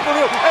Cell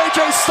pay-per-view.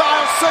 AJ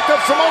Styles sick of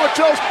Samoa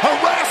Joe's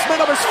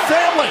harassment of his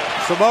family.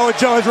 Samoa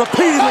Joe has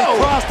repeatedly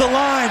crossed the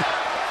line,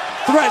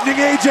 threatening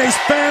AJ's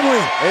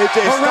family,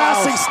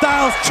 harassing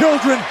Styles'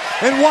 children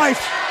and wife.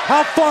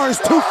 How far is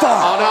too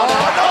far? Oh, no.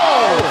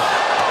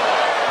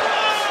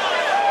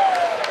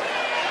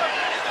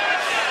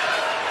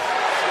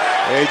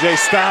 AJ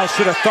Styles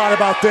should have thought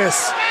about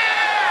this.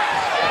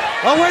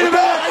 Oh, wait a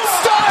minute.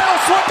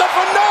 Styles with the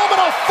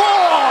phenomenal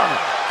forearm.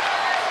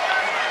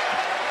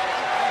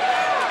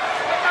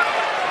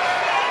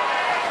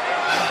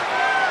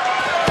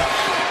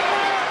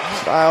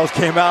 Styles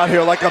came out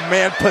here like a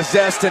man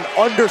possessed, and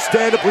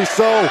understandably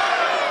so.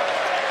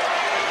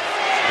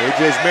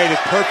 AJ's made it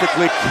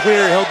perfectly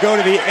clear he'll go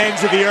to the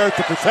ends of the earth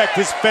to protect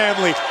his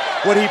family,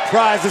 what he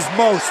prizes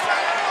most.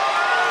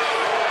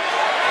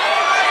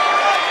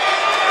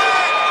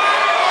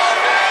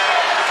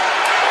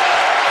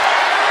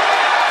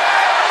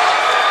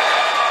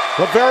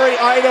 The very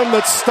item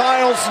that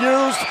Styles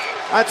used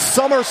at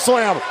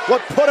SummerSlam,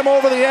 what put him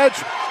over the edge,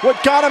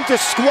 what got him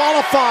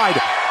disqualified.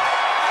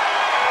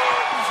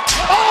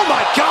 Oh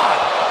my God!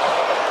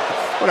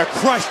 What a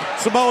crushed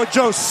Samoa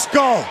Joe's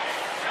skull.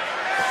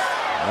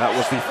 That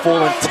was the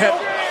full intent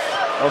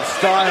of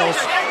Styles.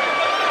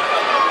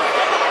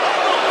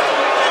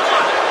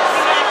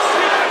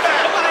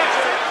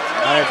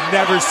 I have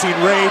never seen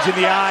rage in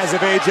the eyes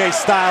of AJ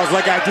Styles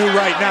like I do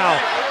right now.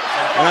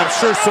 And I'm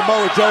sure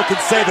Samoa Joe can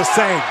say the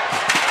same.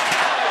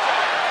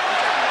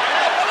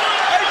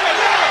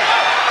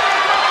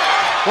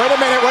 Wait a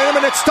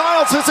minute,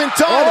 Styles isn't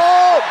done.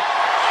 Oh,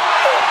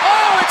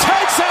 it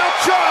takes out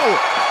Joe.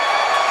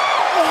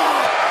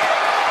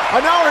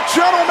 And now our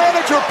general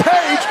manager,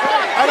 Paige,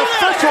 and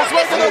officials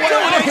making their way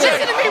out of here.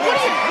 Listen to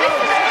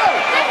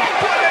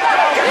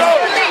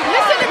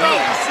me.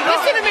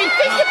 Listen to me.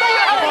 Think about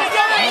your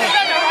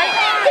right?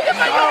 Think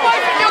about your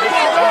wife and your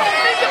kids.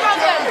 Think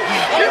about them.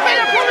 You made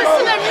a promise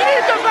to them. You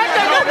need to come back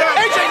there.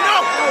 AJ,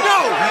 no.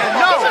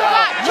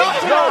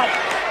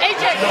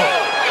 AJ,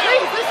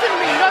 please listen to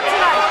me. Not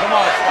tonight. Come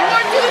on. You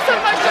want to do this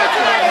on my show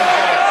tonight?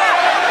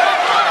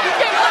 You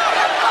can't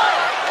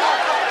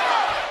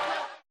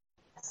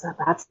It's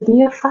about to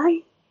be a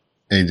fight.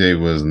 AJ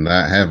was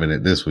not having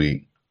it this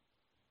week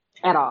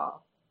At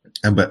all.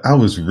 but I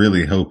was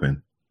really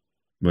hoping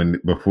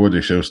before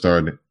the show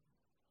started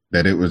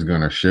that it was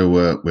going to show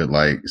up with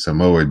like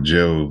Samoa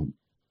Joe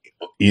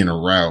in a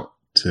route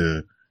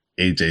to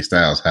AJ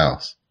Styles'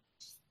 house.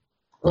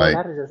 Like,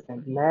 that has just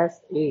been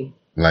nasty.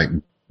 Like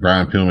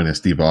Brian Pillman and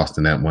Steve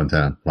Austin at one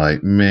time.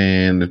 Like,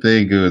 man, if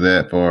they go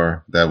that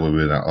far, that would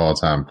be an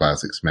all-time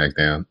classic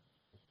SmackDown.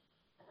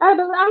 I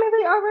mean,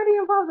 they already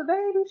involved the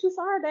baby. She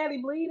saw her daddy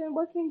bleeding.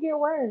 What can get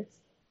worse?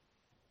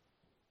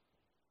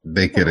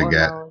 We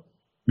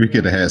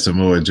could have had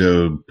Samoa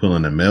Joe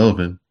pulling a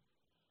Melvin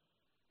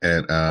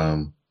at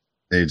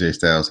AJ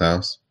Styles'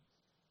 house.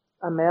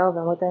 A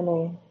Melvin, what that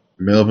mean?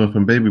 Melvin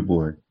from Baby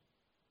Boy.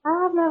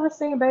 I've never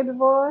seen Baby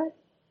Boy.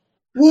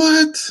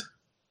 What?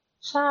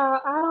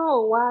 Child, I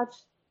don't watch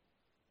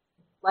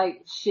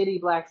like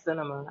shitty black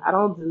cinema. I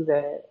don't do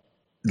that.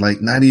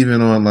 Like, not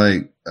even on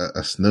like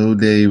a snow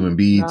day when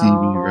BET be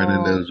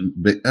running those.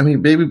 I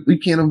mean, we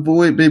can't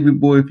avoid Baby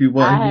Boy if you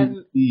watch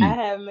BET. I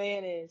have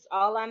managed.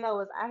 All I know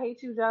is I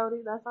hate you,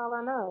 Jody. That's all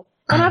I know.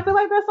 And I feel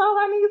like that's all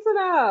I need to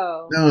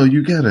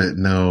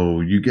know.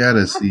 You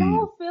gotta see. I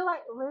don't feel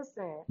like,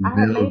 listen, I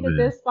have made it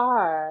this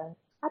far.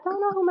 I don't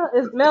know who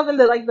is Melvin,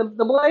 the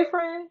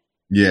boyfriend?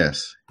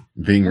 Yes.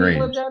 Ving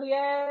Rhames. Jody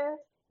ass?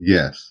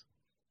 Yes.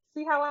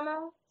 See how I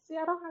know? See,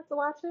 I don't have to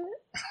watch it.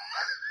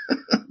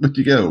 But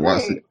you gotta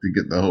watch it to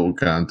get the whole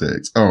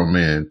context. Oh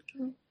man.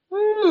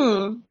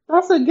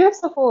 That's what gifts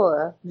are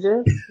for.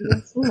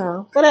 Just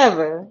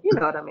whatever. You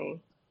know what I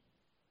mean.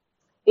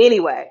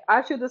 Anyway,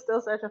 R-Truth is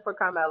still searching for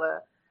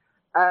Carmella.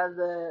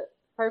 The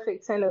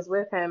Perfect 10 is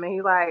with him, and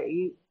he's like,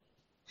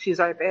 she's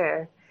right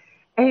there.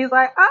 And he's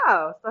like,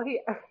 oh. So he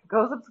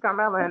goes up to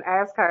Carmella and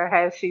asks her,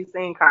 has she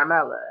seen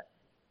Carmella?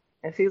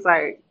 And she's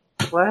like,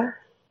 what?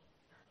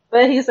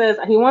 But he says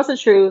he wants the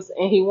truth,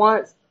 and he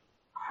wants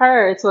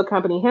her to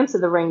accompany him to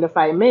the ring to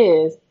fight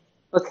Miz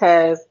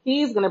because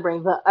he's going to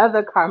bring the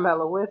other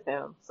Carmella with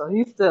him. So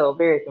he's still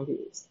very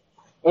confused.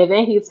 And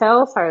then he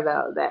tells her,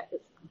 though, that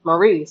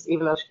Maurice,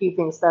 even though he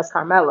thinks that's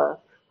Carmella,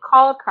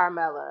 called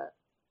Carmella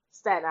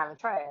Staten Island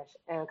trash.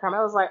 And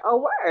Carmella's like,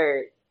 oh,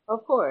 word.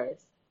 Of course.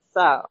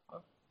 So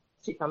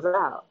she comes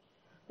out.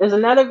 There's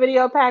another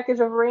video package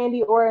of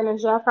Randy Orton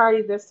and Jeff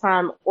Hardy. This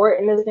time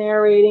Orton is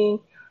narrating.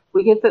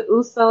 We get the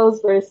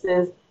Usos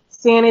versus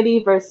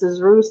Sanity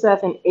versus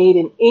Rusev and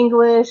Aiden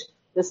English.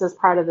 This is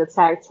part of the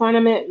tag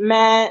tournament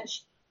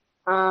match.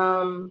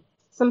 Some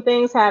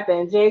things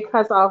happen. Jay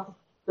cuts off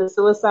the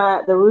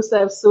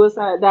Rusev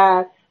suicide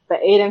dive, but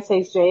Aiden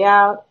takes Jay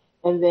out.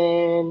 And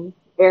then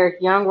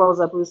Eric Young rolls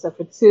up Rusev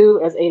for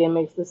 2 as Aiden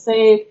makes the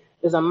save.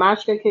 There's a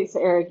Machka kick to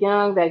Eric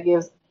Young that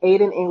gives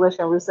Aiden English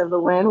and Rusev the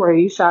win. Were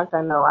you shocked?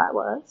 I know I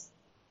was.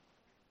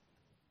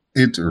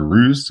 It's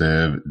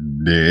Rusev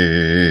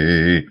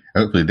Day.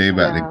 Hopefully they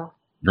about to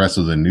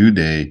wrestle the New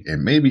Day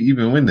and maybe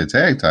even win the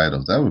tag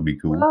titles. That would be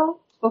cool.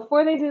 Well,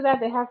 before they do that,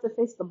 they have to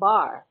face the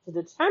Bar to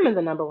determine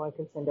the number one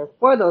contender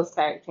for those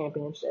tag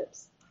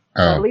championships.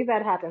 So I believe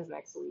that happens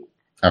next week.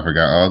 I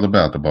forgot all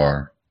about the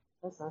Bar.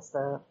 That's messed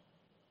up.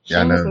 Yeah,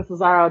 I know. and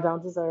Cesaro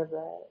don't deserve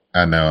that.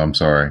 I know. I'm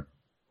sorry.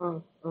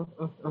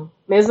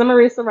 Miz and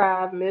Maurice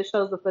arrive. Miz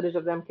shows the footage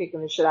of them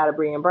kicking the shit out of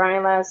Brie and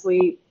Brian last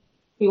week.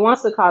 He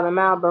wants to call them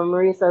out, but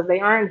Maurice says they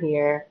aren't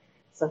here.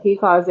 So he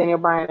calls Daniel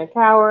Bryan a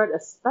coward,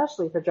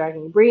 especially for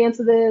dragging Brie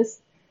into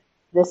this.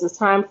 This is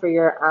time for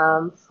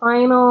your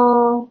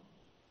final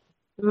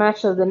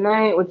match of the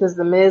night, which is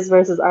The Miz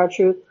versus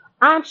R-Truth.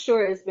 I'm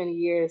sure it's been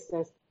years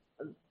since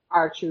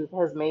R-Truth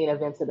has main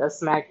evented a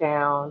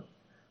SmackDown.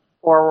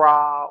 or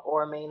Raw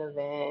or Main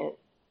Event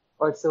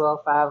or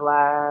 205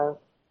 Live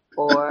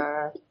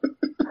or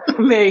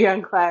Mae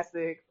Young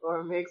Classic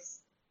or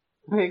mixed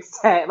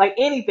tag, like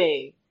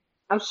anything.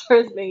 I'm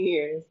sure it's been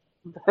years.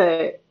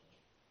 But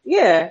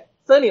yeah.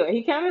 So anyway,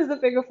 he counters the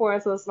figure four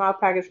into a small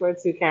package for a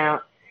 2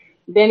 count.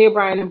 Daniel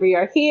Bryan and Brie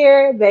are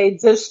here. They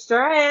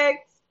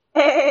distract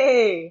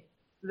The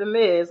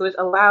Miz, which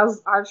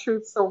allows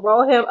R-Truth to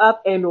roll him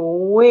up and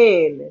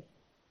win.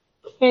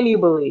 Can you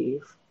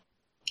believe?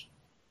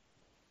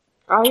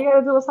 All you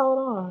gotta do is hold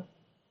on.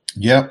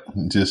 Yep.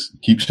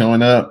 Just keep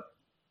showing up,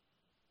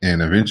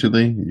 and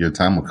eventually your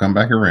time will come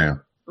back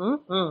around.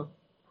 Mm-hmm.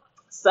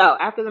 So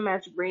after the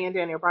match, Brie and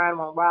Daniel Bryan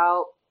went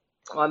wild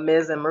on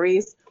Miz and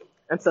Maurice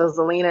until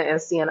Zelina and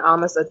Cien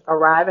Almas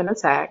arrive and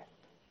attack,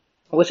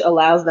 which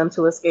allows them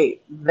to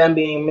escape, them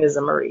being Miz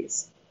and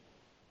Maurice.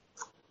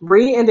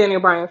 Brie and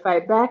Daniel Bryan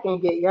fight back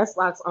and get yes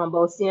locks on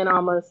both Cien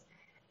Almas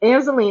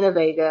and Zelina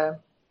Vega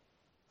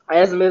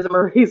as Miz and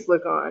Maurice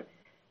look on.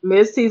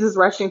 Miz teases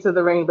rushing to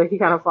the ring, but he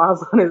kind of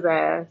falls on his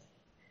ass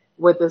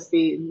with the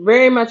speed.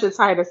 Very much a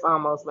Titus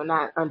almost, but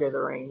not under the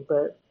ring,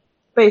 but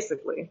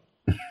basically.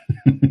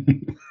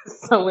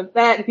 So with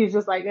that, he's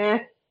just like,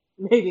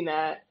 maybe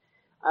not.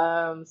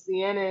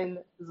 Cien and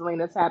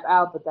Zelina tap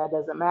out, but that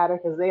doesn't matter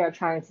because they are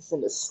trying to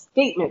send a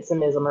statement to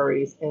Miz and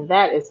Maurice, and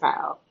that is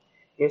how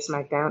your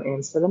SmackDown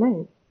ends for the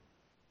night.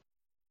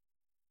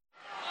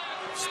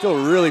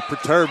 Still really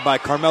perturbed by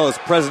Carmella's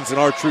presence in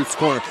R-Truth's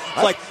corner.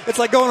 It's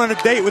like going on a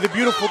date with a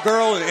beautiful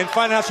girl and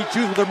finding out she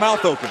chews with her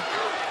mouth open.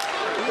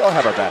 We all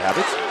have our bad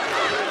habits.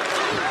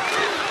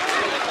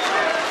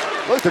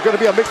 Look, they're going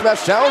to be a mixed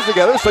match challenge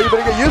together, so you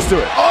better get used to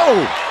it.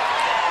 Oh!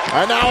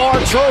 And now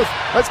R-Truth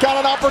has got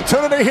an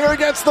opportunity here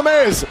against The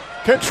Miz.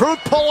 Can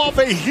Truth pull off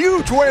a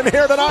huge win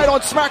here tonight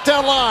on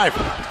SmackDown Live?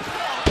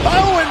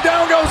 Oh, and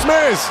down goes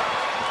Miz.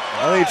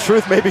 I think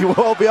Truth may be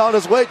well beyond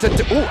his way to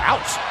ooh,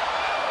 ouch.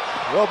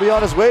 Well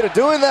beyond his way to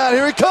doing that.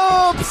 Here he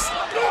comes.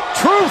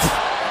 Truth.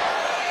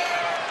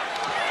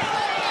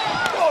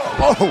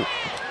 Oh.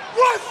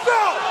 What's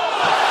up?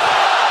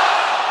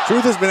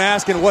 Truth has been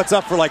asking what's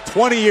up for like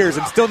 20 years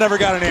and still never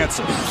got an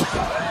answer.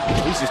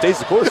 At least he stays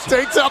the course.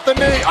 Takes out the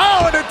knee.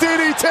 Oh, and a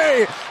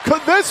DDT.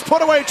 Could this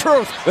put away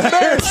Truth?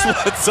 There's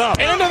what's up.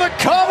 Into the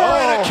cover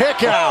and a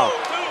kick out.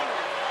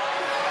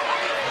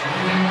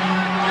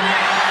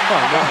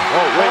 Oh, no.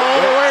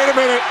 Wait a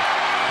minute.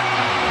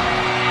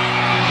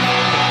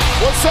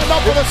 We're setting up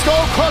for the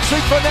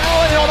skull-crushing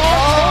finale on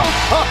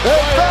R-Truth.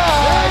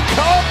 Here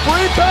come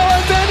Brie Bella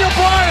and Daniel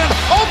Bryan.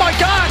 Oh, my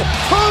God.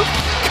 Truth,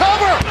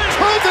 cover.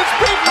 Truth has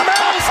beaten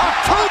Miz.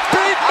 Truth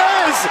beat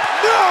Miz.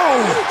 No.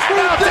 And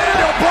now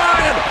Daniel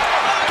Bryan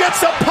gets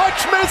to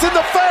punch Miz in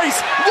the face.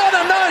 What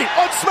a night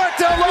on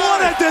SmackDown Live. What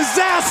a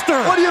disaster.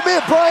 What do you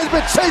mean? Bryan's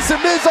been chasing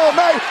Miz all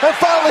night, and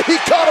finally he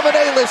caught him an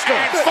A-lister.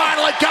 And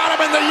finally got him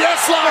in the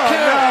yes lock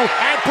here. No.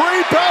 And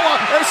Brie Bella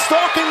is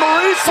stalking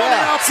Maurice on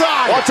the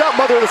outside. Watch out,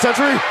 Mother of the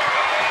Century.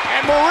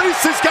 And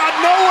Maurice has got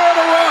nowhere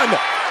to run.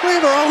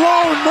 Leave her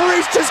alone.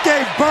 Maurice just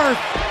gave birth.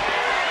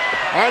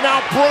 And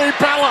now Brie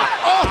Bella.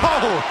 Oh,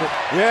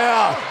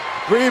 yeah.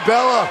 Brie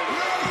Bella.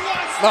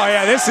 Oh,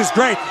 yeah, this is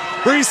great.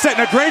 Brie's setting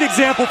a great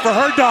example for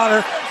her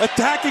daughter,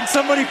 attacking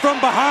somebody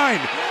from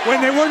behind when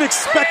they weren't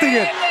expecting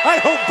it.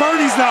 I hope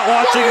Bernie's not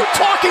watching. What are you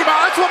talking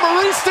about? That's what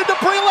Maurice did to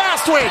Brie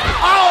last week.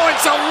 Oh,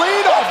 it's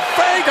Zelina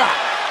Vega.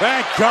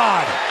 Thank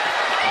God.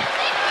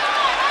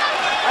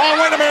 Oh,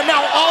 wait a minute.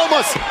 Now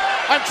Almas.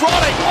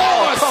 Andrade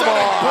Almas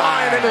sending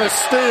Bryan into the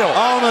steel.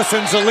 Almas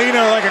and Zelina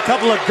are like a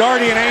couple of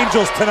guardian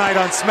angels tonight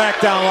on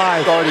SmackDown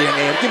Live. Guardian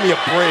angel. Give me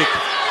a break.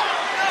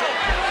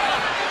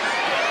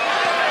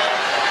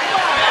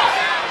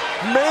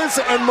 Miz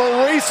and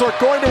Maurice are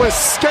going to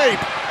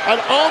escape, and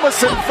Almas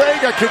and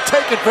Vega can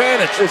take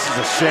advantage. This is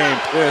a shame.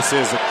 This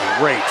is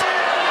great.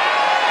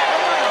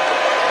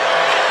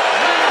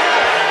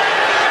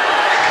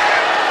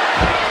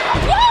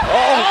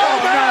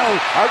 Oh,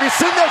 no. Have you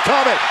seen that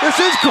comment? This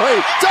is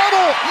great.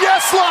 Double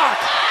yes lock.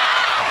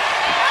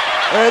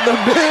 And the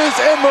Miz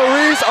and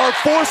Maurice are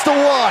forced to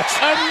watch.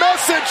 A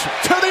message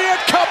to the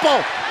It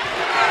couple.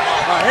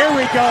 Here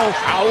we go.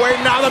 Oh, wait,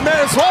 now the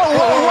Miz.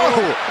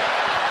 Whoa.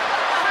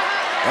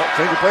 Oh,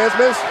 change your plans,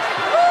 Miz.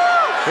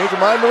 Change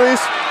your mind,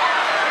 Maurice.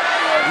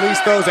 At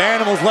least those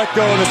animals let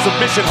go of the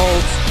submission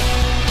holds.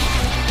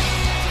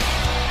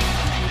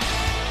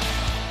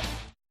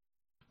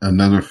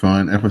 Another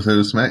fun episode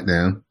of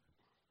SmackDown.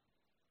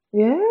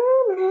 Yeah,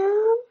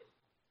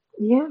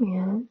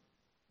 man.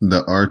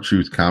 The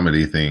R-Truth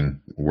comedy thing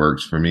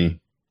works for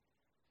me.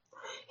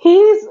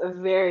 He's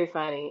very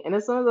funny. And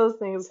it's one of those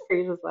things where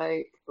you're just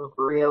like,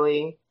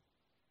 really?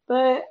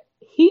 But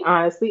he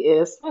honestly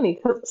is funny.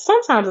 Because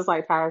sometimes it's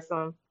like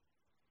tiresome.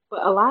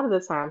 But a lot of the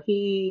time,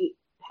 he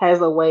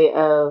has a way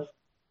of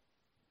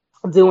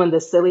doing the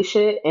silly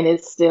shit. And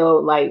it's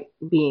still like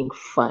being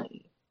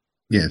funny.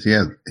 Yes, he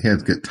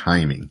has good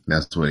timing.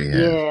 That's what he has.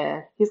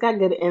 Yeah. He's got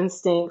good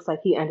instincts.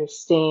 Like he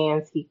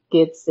understands. He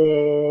gets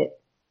it.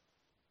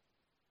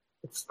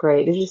 It's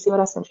great. Did you see what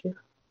I sent you?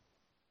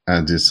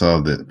 I just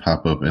saw that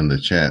pop up in the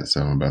chat,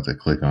 so I'm about to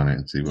click on it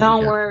and see what Don't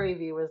we got. worry,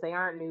 viewers. They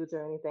aren't nudes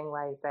or anything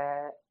like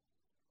that.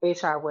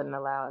 HR wouldn't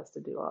allow us to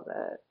do all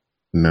that.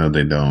 No,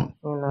 they don't.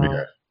 You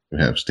We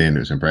know, have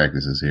standards and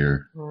practices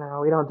here. no,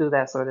 we don't do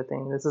that sort of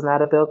thing. This is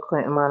not a Bill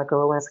Clinton, Monica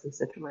Lewinsky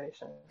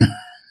situation.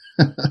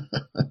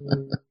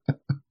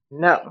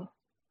 No.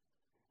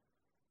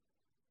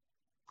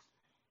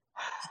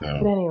 So,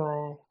 But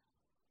anyway.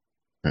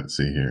 let's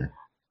see here.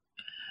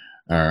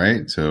 All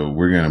right, so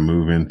we're going to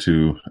move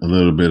into a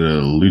little bit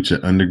of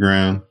Lucha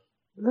Underground.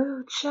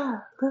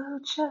 Lucha.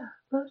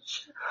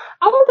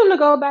 I want them to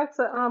go back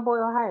to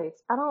Boyle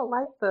Heights. I don't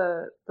like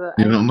the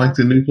You don't like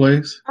the new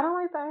place? I don't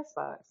like the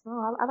Icebox.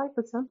 No, I like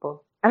the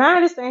temple. And I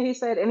understand he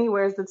said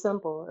anywhere is the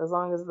temple as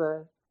long as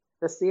the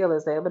seal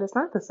is there, but it's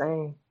not the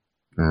same.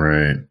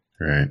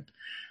 Right.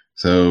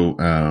 So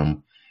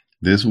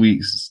this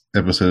week's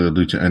episode of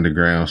Lucha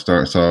Underground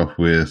starts off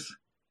with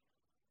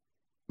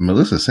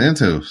Melissa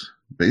Santos,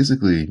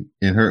 basically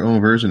in her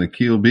own version of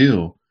Kill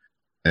Bill,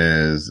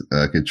 as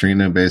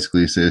Katrina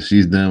basically says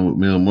she's done with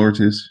Mil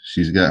Mortis.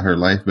 She's got her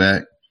life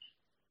back,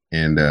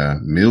 and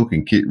Mil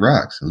can kick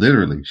rocks.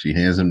 Literally, she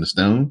hands him the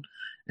stone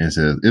and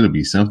says it'll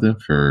be something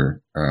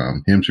for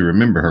him to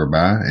remember her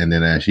by. And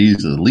then as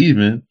she's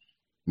leaving,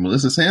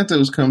 Melissa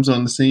Santos comes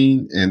on the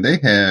scene, and they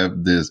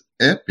have this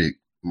epic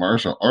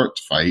martial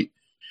arts fight.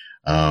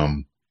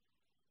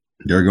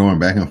 They're going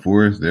back and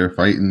forth. They're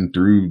fighting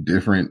through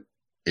different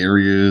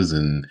areas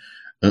and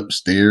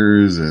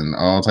upstairs and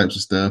all types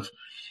of stuff.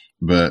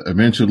 But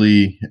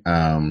eventually,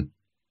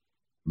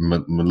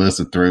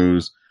 Melissa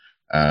throws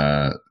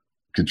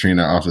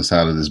Katrina off the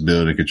side of this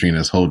building.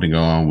 Katrina's holding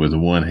on with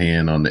one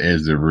hand on the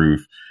edge of the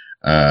roof.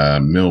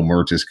 Mil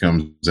Mortis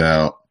comes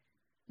out.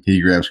 He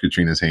grabs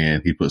Katrina's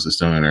hand. He puts the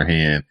stone in her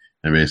hand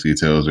and basically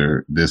tells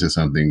her this is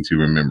something to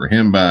remember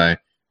him by.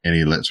 And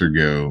he lets her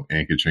go.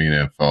 And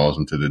Katrina falls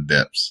into the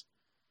depths.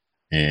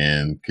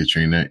 And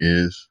Katrina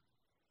is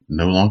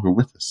no longer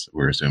with us,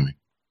 we're assuming.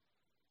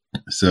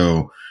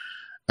 So,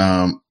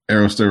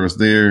 Aerostar was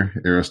there.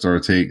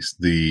 Aerostar takes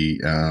the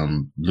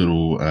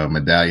little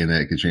medallion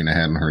that Katrina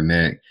had on her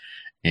neck,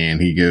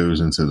 and he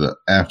goes into the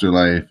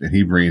afterlife, and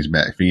he brings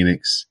back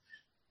Phoenix,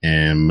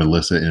 and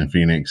Melissa and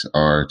Phoenix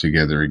are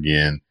together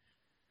again,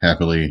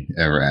 happily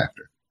ever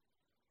after.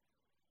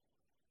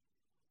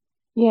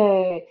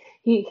 Yay.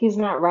 He's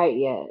not right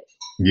yet.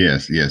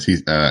 Yes.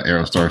 He's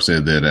Aerostar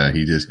said that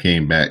he just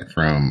came back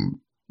from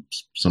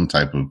some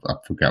type of, I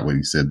forgot what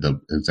he said the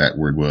exact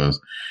word was,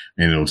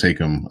 and it'll take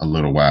him a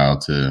little while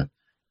to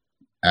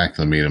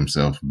acclimate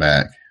himself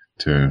back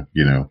to,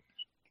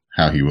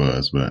 how he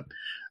was. But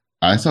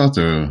I thought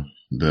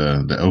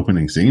the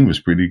opening scene was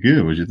pretty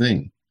good. What'd you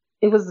think?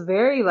 It was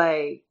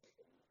very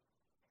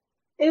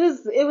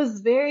it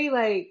was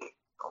very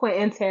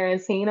Quentin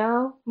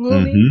Tarantino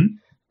movie,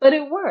 but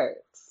it works.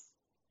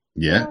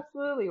 Yeah. It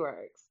absolutely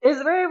works.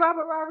 It's very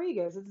Robert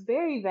Rodriguez. It's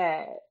very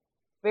bad.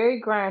 Very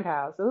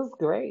Grindhouse. It was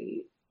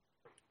great.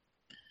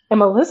 And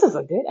Melissa's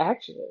a good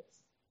actress.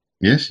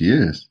 Yes, she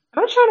is.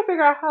 I'm trying to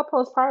figure out how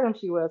postpartum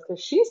she was,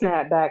 because she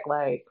snapped back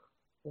like,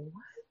 what?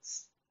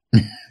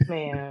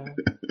 Man.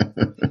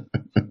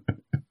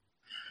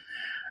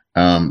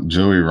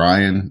 Joey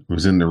Ryan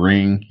was in the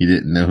ring. He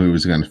didn't know who he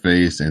was going to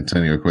face.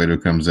 Antonio Cueto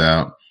comes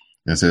out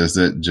and says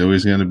that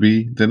Joey's going to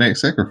be the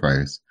next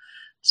sacrifice.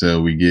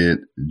 So we get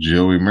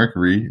Joey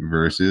Mercury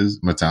versus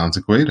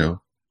Matanza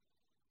Cueto.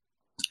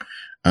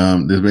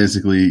 This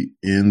basically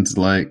ends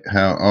like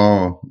how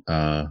all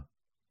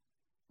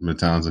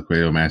Matanza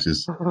Cueto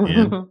matches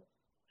end.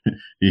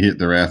 He hit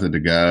the Wrath of the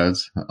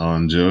Gods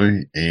on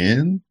Joey,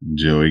 and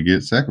Joey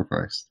gets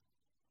sacrificed.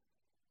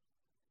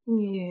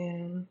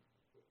 Yeah.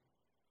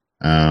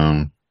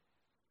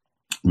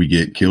 We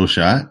get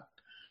Killshot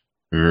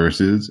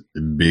versus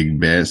Big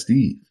Bad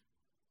Steve.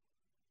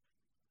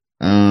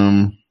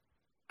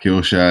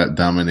 Killshot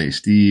dominates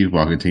Steve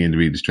while continuing to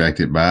be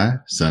distracted by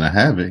Son of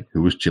Havoc,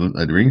 who was chilling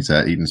at the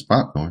ringside eating his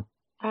popcorn.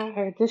 I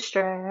heard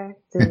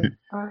distracted.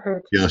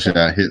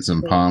 Killshot hit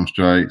some palm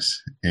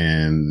strikes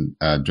and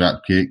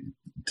drop kick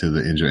to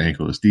the injured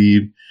ankle of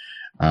Steve.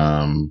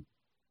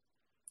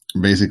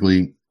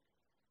 Basically,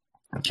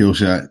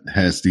 Killshot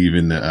has Steve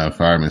in the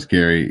fireman's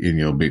carry,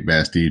 and Big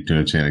Bad Steve to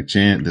a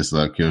chant. This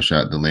allowed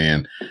Killshot to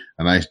land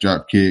a nice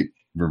drop kick,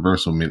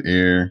 reversal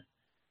midair,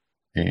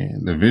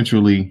 and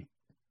eventually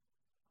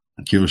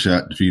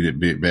Killshot defeated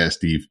Big Bad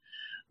Steve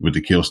with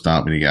the kill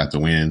stomp, and he got the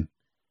win.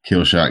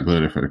 Killshot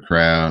gloated for the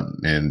crowd,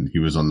 and he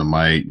was on the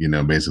mic,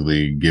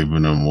 basically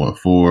giving them what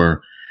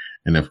for.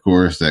 And of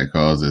course, that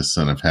causes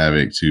Son of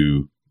Havoc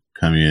to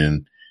come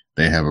in.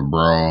 They have a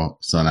brawl.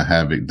 Son of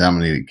Havoc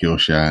dominated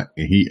Killshot,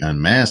 and he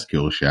unmasked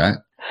Killshot.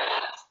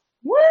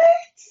 What?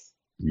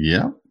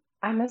 Yep.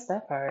 I missed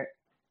that part.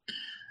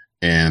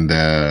 And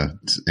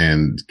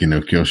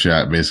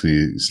Killshot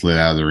basically slid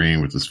out of the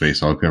ring with his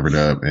face all covered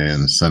up,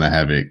 and Son of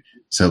Havoc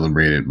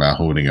celebrated by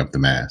holding up the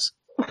mask.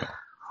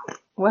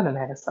 What an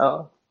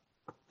asshole.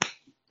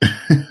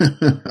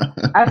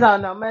 I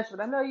don't know much, but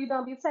I know you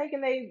don't be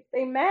taking they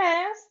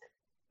mask.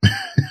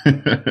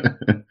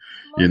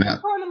 You're not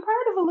important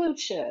part of a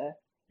lucha.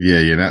 Yeah,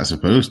 you're not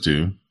supposed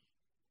to.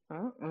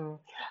 Mm-mm.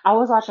 I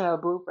was watching a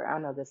blooper. I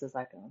know this is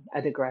like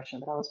a digression,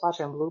 but I was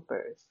watching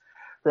bloopers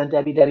from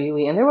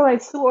WWE, and there were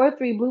like 2 or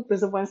 3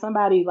 bloopers of when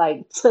somebody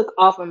like took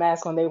off a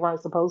mask when they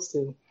weren't supposed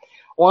to.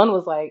 One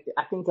was like,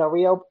 I think Del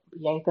Rio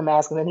yanked the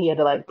mask and then he had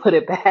to like put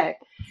it back.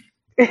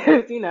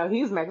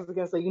 He's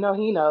Mexican, so he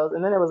knows.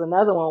 And then there was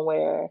another one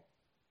where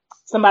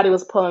somebody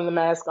was pulling the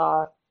mask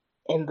off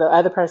and the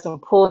other person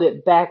pulled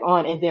it back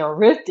on and then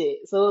ripped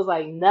it. So it was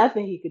like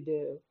nothing he could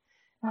do.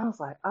 And I was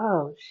like,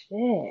 oh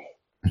shit.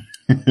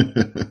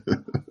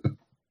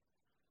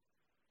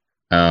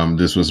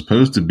 This was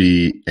supposed to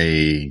be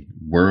a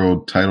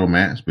world title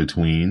match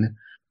between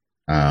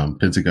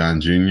Pentagon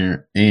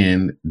Jr.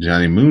 and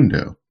Johnny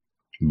Mundo.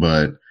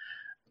 But,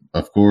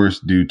 of course,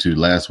 due to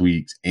last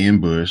week's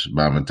ambush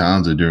by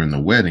Matanza during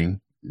the wedding,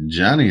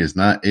 Johnny is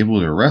not able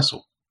to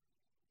wrestle.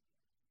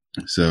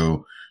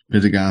 So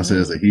Pentagon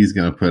says that he's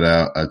going to put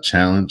out a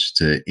challenge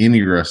to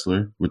any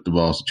wrestler with the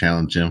balls to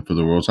challenge him for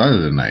the world title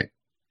tonight.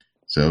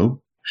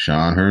 So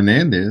Sean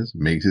Hernandez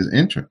makes his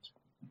entrance.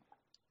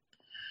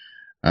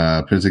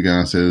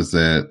 Pentagon says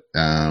that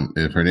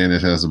if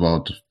Hernandez has the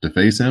ball to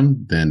face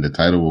him, then the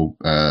title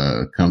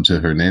will come to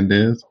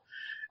Hernandez.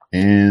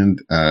 And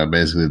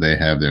basically they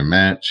have their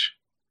match.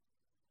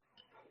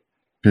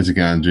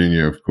 Pentagon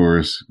Jr., of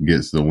course,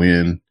 gets the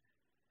win.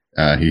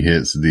 He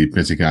hits the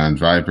Pentagon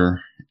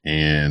driver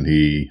and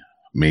he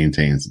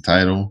maintains the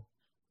title.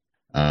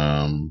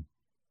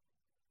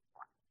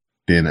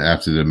 Then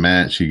after the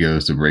match, he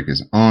goes to break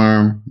his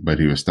arm, but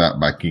he was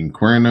stopped by King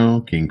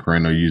Cuerno. King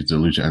Cuerno used the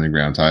Lucha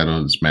Underground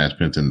title to smash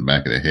Penta in the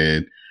back of the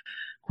head.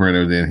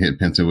 Cuerno then hit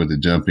Penta with a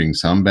jumping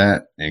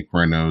sunbat, and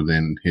Cuerno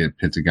then hit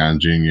Pentagon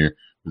Jr.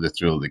 with a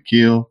thrill of the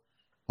kill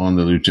on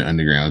the Lucha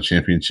Underground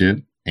Championship.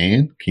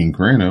 And King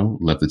Cuerno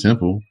left the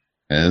temple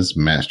as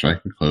Matt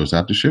Striker closed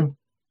out the show.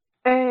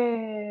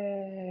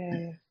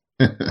 Hey.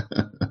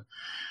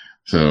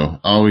 So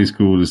always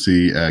cool to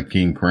see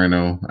King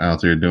Cuerno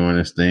out there doing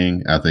his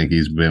thing. I think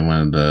he's been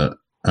one of the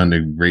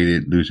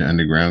underrated Lucha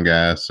Underground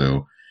guys.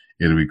 So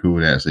it'll be cool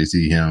to actually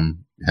see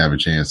him have a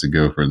chance to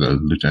go for the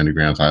Lucha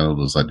Underground title.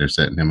 Looks like they're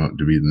setting him up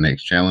to be the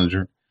next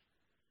challenger.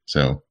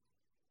 So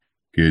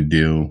good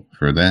deal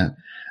for that.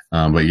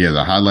 But yeah,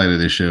 the highlight of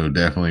this show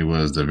definitely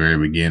was the very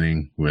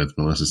beginning with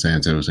Melissa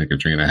Santos and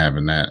Katrina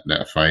having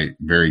that fight.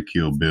 Very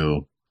Kill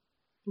Bill.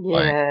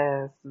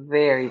 Yes,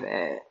 very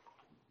bad.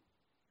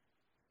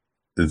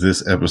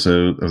 This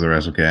episode of the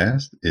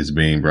WrassleCast is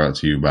being brought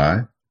to you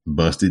by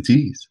Busted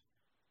Tees.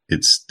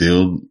 It's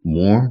still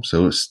warm,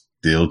 so it's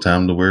still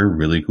time to wear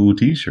really cool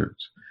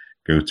t-shirts.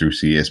 Go through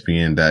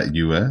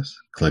cspn.us,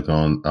 click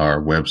on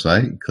our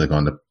website, click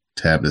on the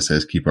tab that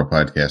says Keep Our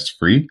Podcast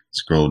Free,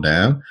 scroll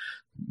down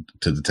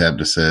to the tab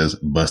that says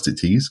Busted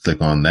Tees,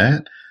 click on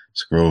that,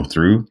 scroll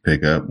through,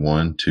 pick up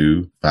 1,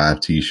 2, 5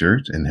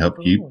 t-shirts, and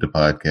help keep the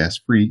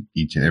podcast free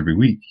each and every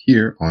week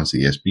here on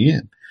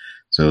CSPN.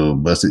 So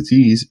Busted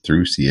Tees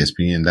through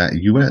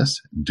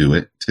cspn.us. Do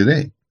it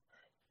today.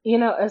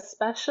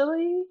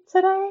 Especially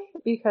today,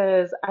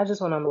 because I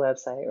just went on the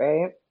website,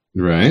 right?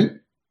 Right.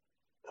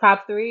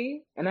 Top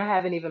 3, and I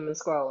haven't even been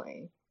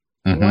scrolling.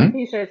 Mm-hmm. One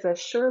t-shirt says,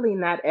 surely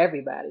not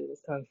everybody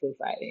was Kung Fu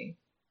fighting.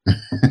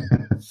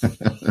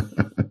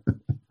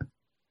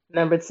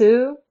 Number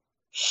 2,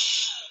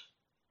 shh,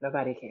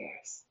 nobody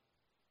cares.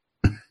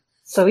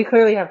 So we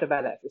clearly have to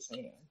buy that for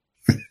Sam.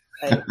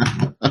 Like,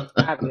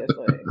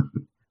 obviously.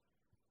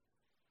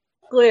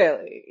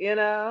 Clearly, and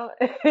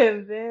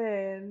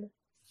then,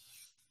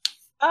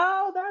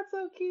 oh, that's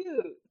so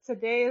cute.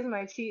 Today is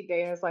my cheat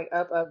day, and it's like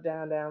up, up,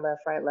 down, down,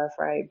 left,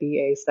 right,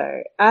 BA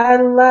start. I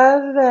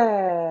love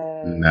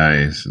that.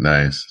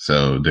 Nice.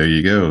 So there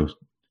you go.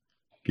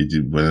 Get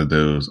you one of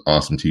those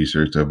awesome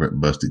t-shirts over at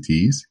Busted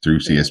Tees through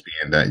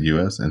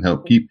cspn.us and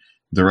help keep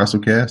the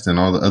WrassleCast and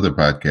all the other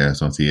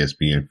podcasts on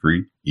CSPN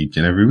free each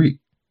and every week.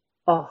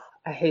 Oh,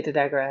 I hate to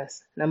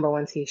digress. Number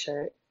 1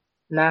 t-shirt.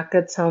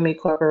 Nakatomi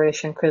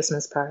Corporation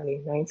Christmas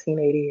Party,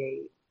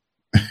 1988.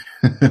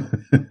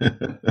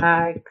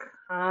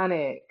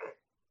 Iconic.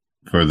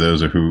 For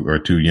those who are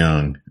too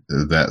young,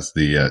 that's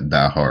the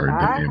Die Hard,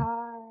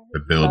 the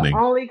building. The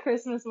only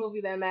Christmas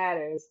movie that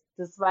matters,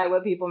 despite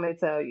what people may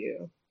tell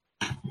you.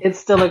 It's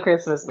still a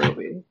Christmas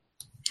movie.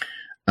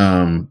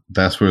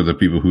 That's for the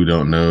people who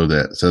don't know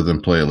that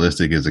Southern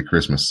Playalistic is a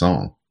Christmas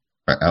song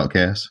by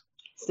Outkast.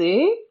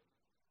 See?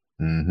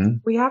 Mm-hmm.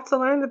 We have to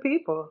learn the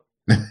people.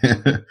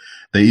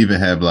 They even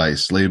have like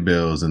sleigh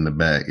bells in the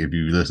back if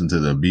you listen to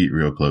the beat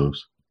real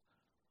close.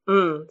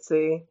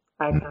 See?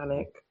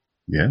 Iconic.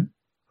 Yeah.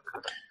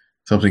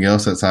 Something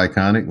else that's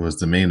iconic was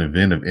the main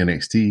event of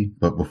NXT.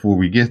 But before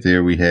we get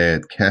there, we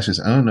had Cassius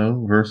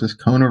Ohno versus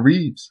Kona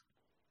Reeves.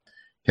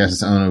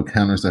 Cassius Ohno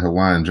counters the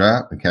Hawaiian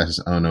drop, and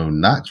Cassius Ohno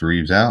knocks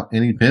Reeves out,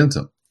 and he pins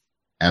him.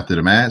 After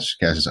the match,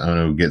 Cassius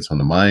Ohno gets on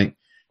the mic.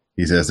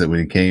 He says that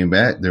when he came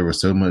back, there was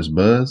so much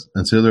buzz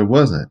until there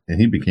wasn't, and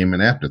he became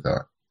an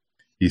afterthought.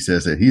 He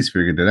says that he's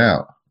figured it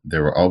out.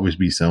 There will always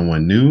be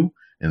someone new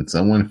and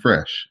someone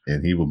fresh,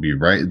 and he will be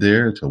right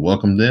there to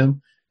welcome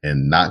them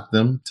and knock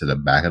them to the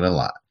back of the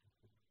line.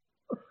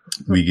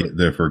 We get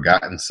the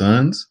Forgotten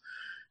Sons,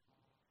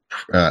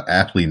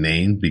 aptly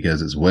named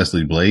because it's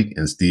Wesley Blake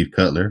and Steve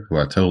Cutler, who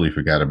I totally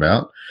forgot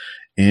about,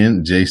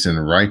 and Jason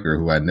Riker,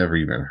 who I never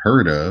even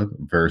heard of,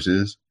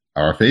 versus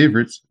our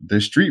favorites, the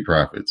Street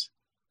Profits.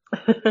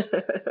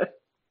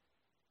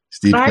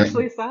 Steve I Cutler.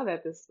 actually saw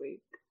that this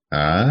week.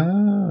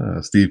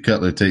 Steve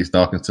Cutler takes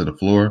Dawkins to the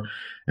floor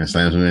and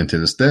slams him into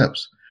the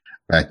steps.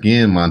 Back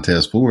in,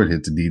 Montez Ford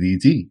hits a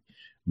DDT.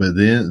 But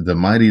then the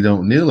Mighty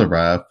Don't Kneel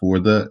arrive for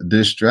the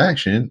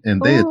distraction,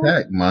 and they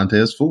attack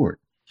Montez Ford.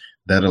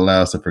 That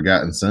allows the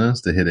Forgotten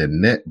Sons to hit a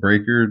net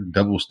breaker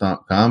double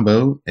stomp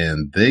combo,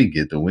 and they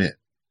get the win.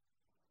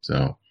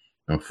 So,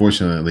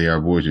 unfortunately,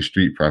 our boys, the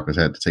Street Profits,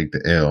 had to take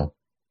the L.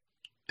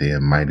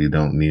 Damn Mighty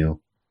Don't Kneel.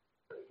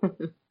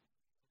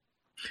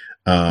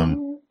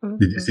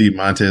 Did you see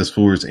Montez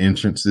Ford's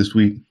entrance this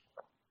week?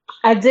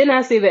 I did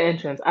not see the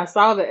entrance. I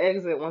saw the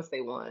exit once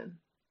they won.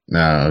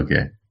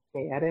 Okay.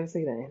 Yeah, I didn't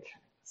see the entrance.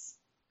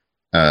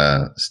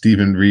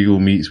 Steven Regal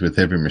meets with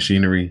Heavy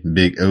Machinery.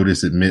 Big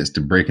Otis admits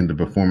to breaking the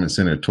Performance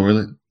Center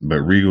toilet,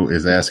 but Regal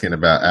is asking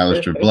about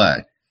Aleister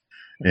Black.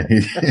 And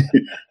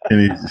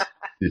he's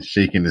just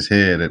shaking his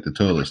head at the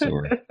toilet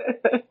story.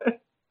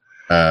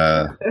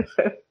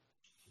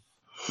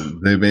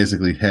 They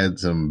basically had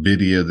some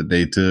video that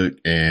they took,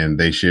 and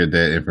they shared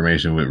that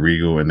information with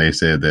Regal, and they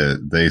said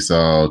that they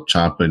saw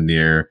Ciampa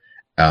near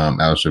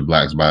Aleister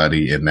Black's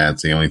body, and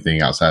that's the only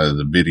thing outside of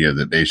the video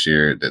that they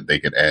shared that they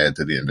could add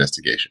to the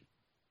investigation.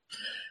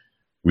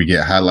 We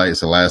get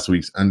highlights of last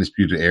week's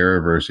Undisputed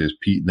Era versus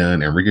Pete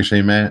Dunne and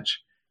Ricochet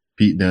match.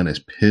 Pete Dunne is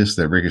pissed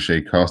that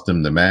Ricochet cost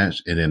him the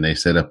match, and then they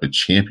set up a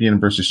champion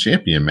versus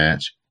champion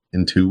match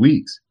in 2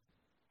 weeks.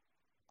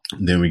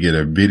 Then we get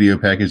a video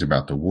package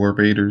about the War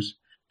Raiders.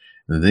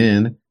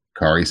 Then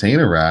Kairi Sane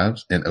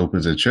arrives and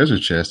opens a treasure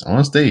chest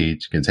on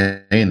stage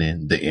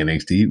containing the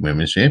NXT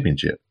Women's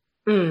Championship.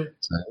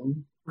 So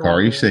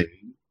Kairi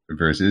Sane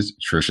versus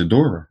Trish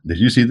Adora. Did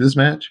you see this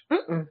match?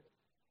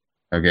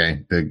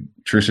 Okay, the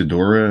Trish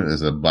Adora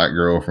is a black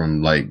girl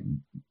from like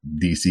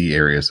DC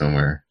area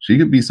somewhere. She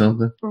could be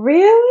something.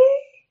 Really?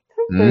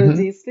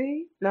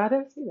 DC? No, I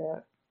didn't see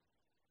that.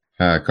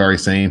 Kairi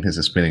Sane hits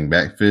a spinning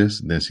back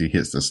fist, then she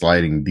hits the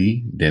sliding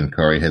D, then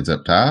Kairi heads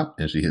up top,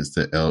 and she hits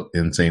the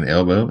insane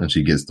elbow, and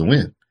she gets the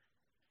win.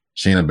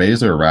 Shayna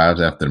Baszler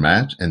arrives after the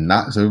match and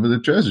knocks over the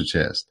treasure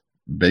chest.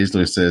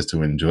 Baszler says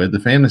to enjoy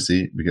the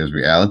fantasy because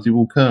reality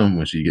will come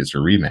when she gets her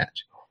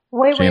rematch.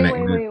 Wait.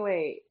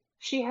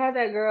 She had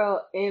that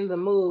girl in the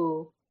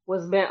move,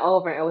 was bent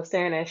over and was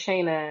staring at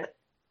Shayna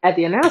at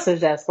the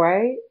announcer's desk,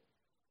 right?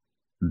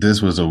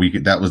 This was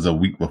that was a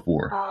week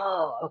before.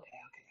 Oh, okay.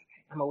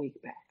 I'm a week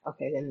back.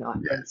 Okay, then no, I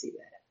didn't see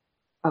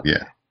that. Okay.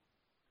 Yeah.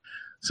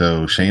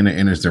 So Shayna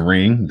enters the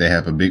ring. They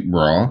have a big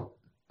brawl.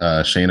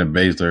 Shayna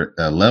Baszler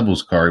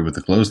levels Kairi with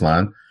a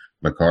clothesline,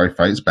 but Kairi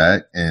fights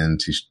back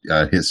and she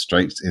hits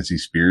strikes and she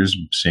spears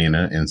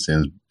Shayna and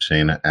sends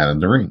Shayna out of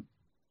the ring.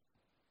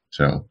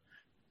 So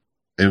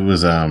it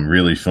was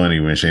really funny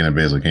when Shayna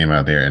Baszler came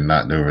out there and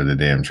knocked over the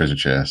damn treasure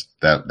chest.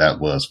 That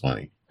was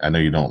funny. I know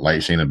you don't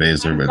like Shayna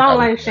Baszler, but I don't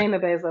like Shayna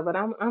Baszler, but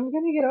I'm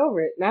gonna get over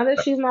it now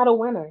that she's not a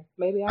winner.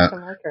 Maybe I can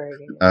like her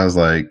again. I was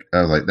like,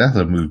 that's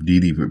a move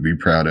Dee would be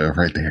proud of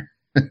right there.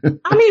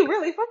 I mean,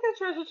 really, fuck that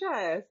treasure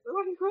chest.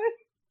 Like, what?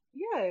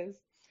 Yes.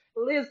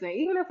 Listen,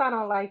 even if I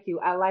don't like you,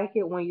 I like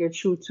it when you're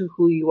true to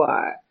who you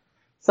are.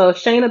 So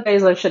Shayna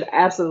Baszler should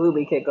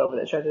absolutely kick over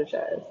the treasure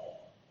chest.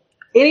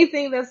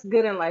 Anything that's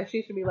good in life,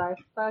 she should be like,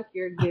 fuck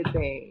your good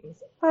things.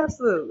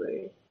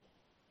 Absolutely.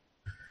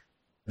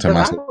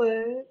 Tommaso,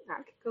 I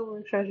could go over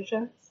the treasure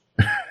chest.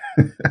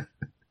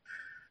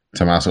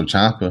 Tommaso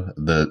Ciampa,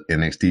 the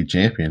NXT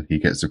champion, he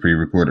gets a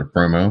pre-recorded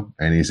promo,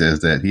 and he says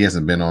that he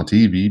hasn't been on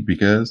TV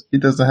because he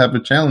doesn't have a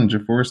challenger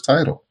for his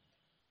title.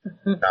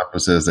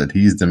 Ciampa says that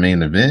he's the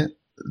main event,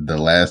 the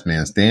last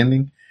man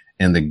standing,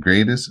 and the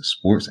greatest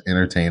sports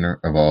entertainer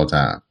of all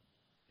time.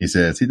 He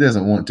says he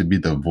doesn't want to be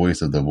the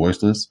voice of the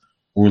voiceless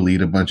or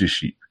lead a bunch of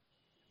sheep.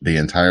 The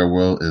entire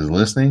world is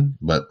listening,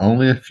 but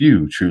only a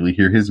few truly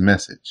hear his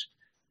message.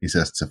 He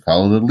says to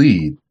follow the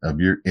lead of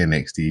your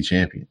NXT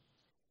champion.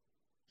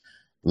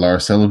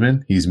 Lars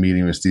Sullivan, he's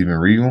meeting with Steven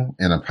Regal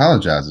and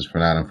apologizes for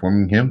not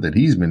informing him that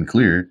he's been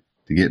cleared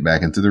to get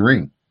back into the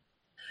ring.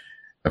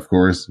 Of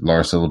course,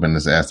 Lars Sullivan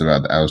is asked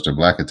about the Aleister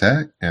Black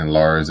attack, and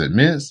Lars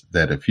admits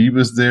that if he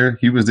was there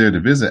to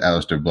visit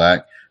Aleister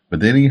Black, but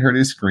then he heard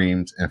his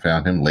screams and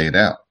found him laid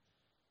out.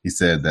 He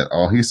said that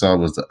all he saw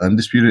was the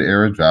Undisputed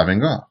Era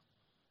driving off.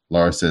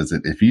 Lars says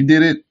that if he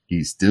did it,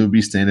 he'd still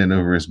be standing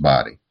over his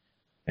body.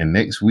 And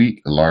next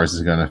week, Lars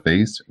is going to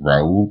face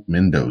Raul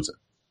Mendoza.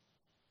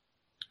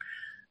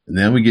 And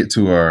then we get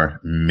to our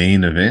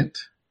main event,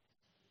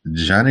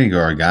 Johnny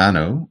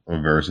Gargano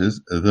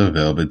versus the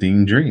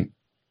Velveteen Dream.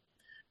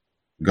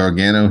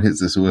 Gargano hits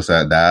the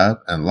suicide dive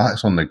and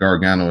locks on the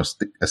Gargano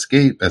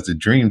escape as the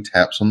Dream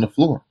taps on the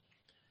floor.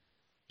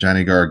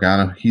 Johnny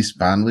Gargano, he's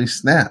finally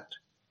snapped.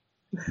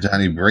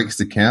 Johnny breaks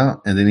the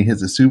count, and then he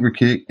hits a super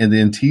kick and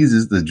then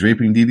teases the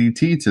draping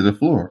DDT to the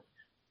floor.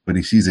 but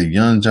he sees a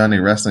young Johnny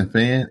Wrestling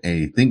fan and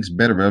he thinks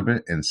better of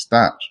it and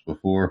stops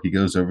before he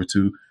goes over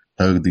to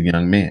hug the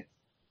young man.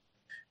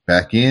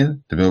 Back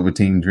in, the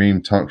Velveteen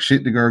Dream talks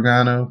shit to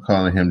Gargano,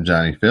 calling him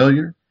Johnny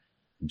Failure.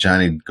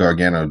 Johnny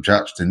Gargano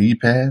drops the knee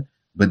pad,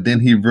 but then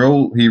he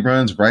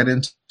runs right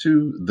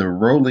into the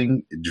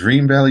rolling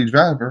Dream Valley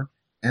Driver,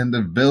 and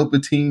the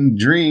Velveteen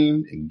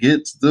Dream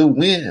gets the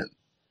win.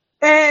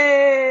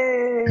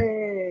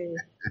 Hey!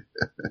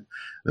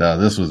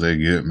 This was a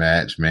good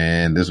match,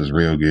 man. This was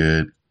real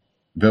good.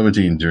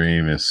 Velveteen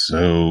Dream is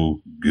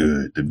so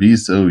good. To be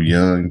so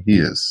young, he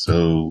is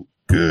so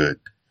good.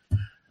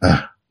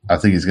 I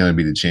think he's going to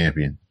be the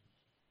champion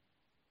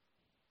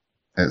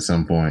at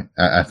some point.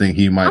 I think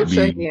he might be.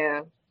 Sure,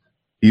 yeah.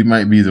 He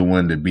might be the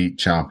one to beat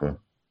Ciampa.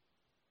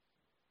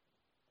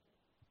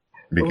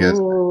 Because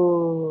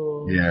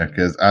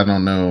because I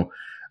don't know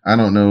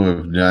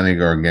if Johnny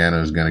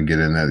Gargano is going to get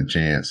another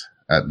chance.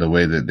 The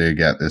way that they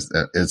got this,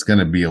 it's going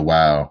to be a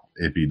while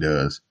if he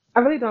does. I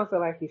really don't feel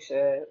like he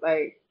should.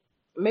 Like,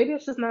 maybe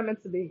it's just not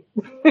meant to be.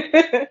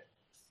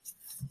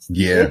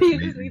 Yeah. Maybe you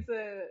just need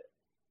to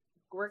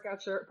work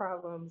out your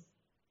problems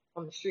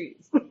on the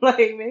streets.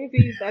 Like,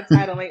 maybe that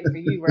title ain't for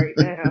you right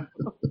now.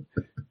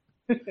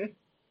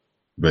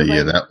 But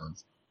yeah, that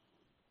was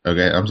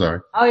okay. I'm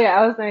sorry. Oh yeah,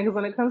 I was saying because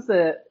when it comes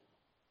to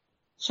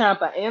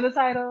Ciampa and the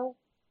title,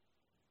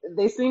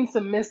 they seem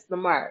to miss the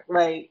mark.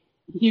 Like,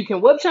 you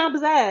can whoop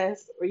Ciampa's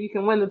ass or you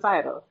can win the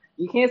title.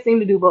 You can't seem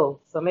to do both.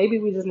 So maybe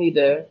we just need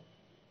to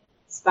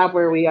stop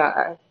where we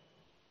are.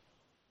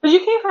 Because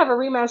you can't have a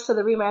rematch to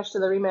the rematch to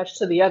the rematch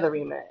to the other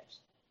rematch.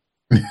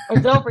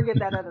 And don't forget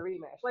that other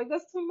rematch. Like,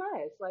 that's too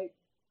much. Like,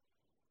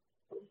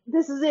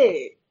 this is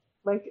it.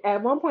 Like,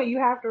 at one point, you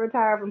have to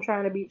retire from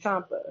trying to beat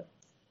Ciampa.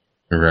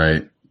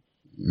 Right.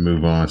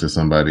 Move on to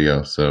somebody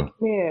else. So,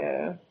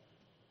 yeah.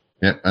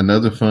 Yep.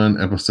 Another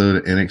fun episode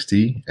of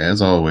NXT,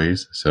 as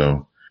always.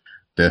 So,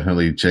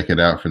 definitely check it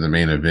out for the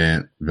main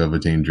event.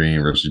 Velveteen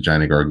Dream versus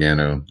Johnny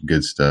Gargano.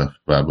 Good stuff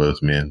by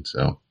both men.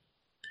 So,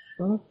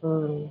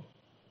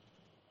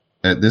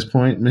 at this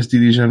point, Miss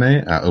Didi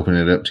Jonay, I open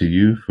it up to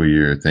you for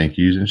your thank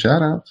yous and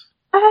shout outs.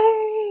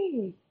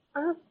 Hey!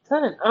 I'm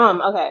done.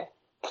 Okay.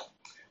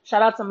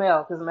 Shout out to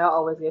Mel, because Mel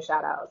always gets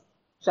shout outs.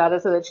 Shout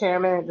out to the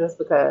chairman, just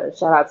because.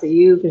 Shout out to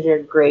you, because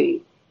you're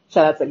great.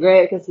 Shout out to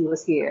Greg, because he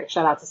was here.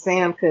 Shout out to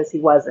Sam, because he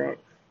wasn't.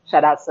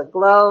 Shout out to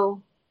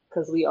Glow,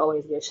 because we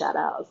always get shout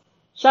outs.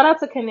 Shout out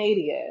to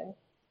Canada,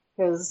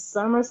 because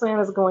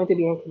SummerSlam is going to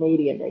be in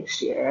Canada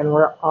next year, and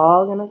we're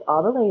all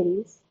the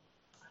ladies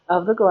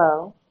of the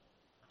Glow,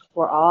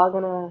 we're all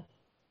gonna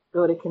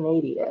go to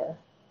Canada,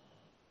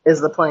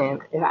 is the plan.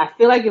 And I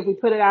feel like if we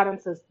put it out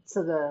into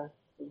the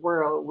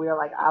world, we're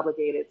like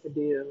obligated to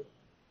do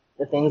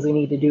the things we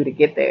need to do to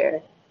get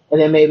there.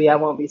 And then maybe I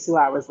won't be 2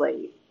 hours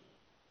late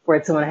for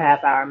a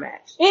 2.5 hour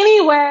match.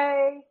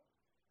 Anyway,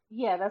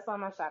 yeah, that's all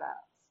my shout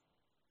outs.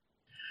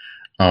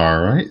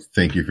 All right.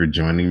 Thank you for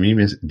joining me,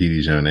 Miss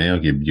Didi Jonay. I'll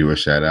give you a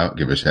shout out.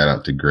 Give a shout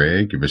out to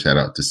Greg. Give a shout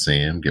out to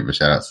Sam. Give a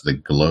shout out to the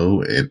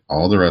Glow and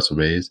all the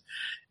WrestleBays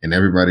and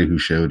everybody who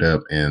showed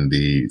up in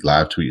the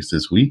live tweets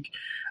this week.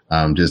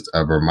 Just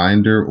a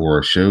reminder or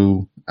a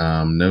show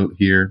note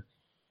here.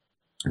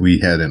 We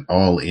had an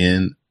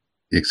all-in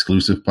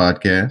exclusive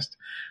podcast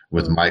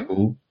with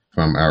Michael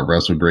from our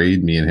Wrestle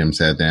Grade. Me and him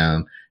sat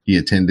down. He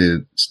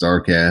attended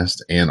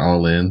StarCast and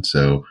All In,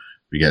 so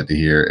we got to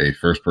hear a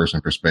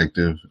first-person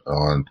perspective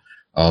on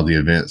all the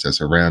events that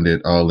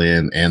surrounded All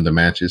In and the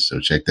matches,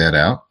 so check that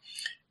out.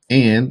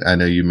 And I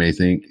know you may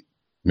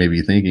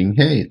be thinking,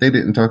 hey, they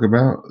didn't talk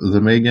about the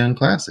Mae Young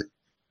Classic.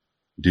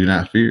 Do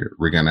not fear.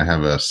 We're going to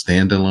have a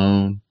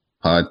standalone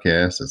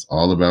podcast that's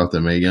all about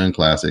the Mae Young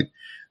Classic.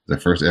 The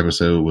first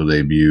episode will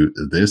debut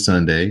this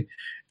Sunday.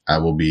 I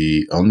will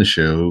be on the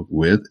show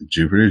with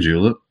Jupiter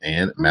Julep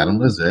and Madame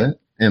Lizette,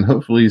 and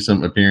hopefully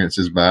some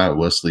appearances by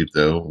Was Sleep,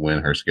 though,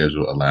 when her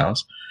schedule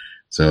allows.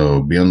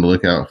 So be on the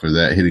lookout for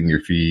that hitting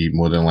your feed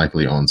more than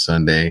likely on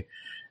Sunday,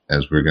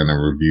 as we're going to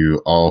review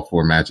all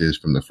 4 matches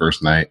from the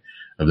first night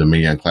of the Mae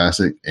Young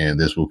Classic, and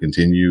this will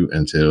continue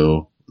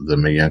until the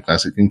Mae Young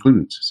Classic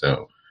concludes.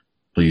 So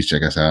please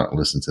check us out and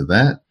listen to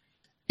that.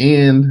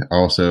 And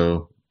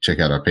also check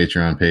out our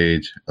Patreon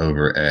page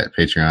over at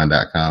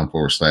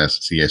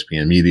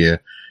patreon.com/CSPN Media.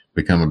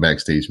 Become a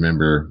backstage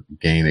member,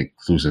 gain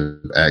exclusive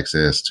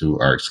access to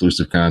our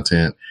exclusive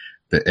content,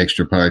 the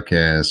extra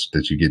podcasts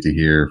that you get to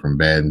hear from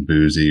Bad and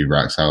Boozy,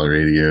 Rock Solid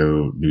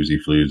Radio, Newsy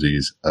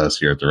Floozies, us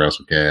here at the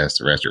WrassleCast,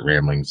 the Ratchet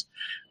Ramblings.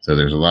 So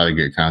there's a lot of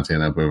good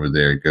content up over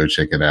there. Go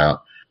check it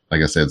out.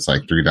 Like I said, it's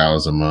like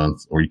 $3 a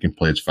month, or you can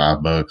pledge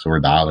 $5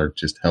 or $1.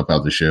 Just help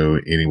out the show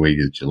any way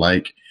that you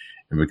like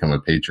and become a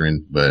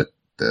patron. But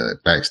the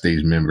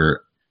backstage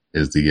member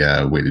is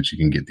the way that you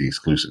can get the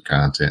exclusive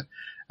content,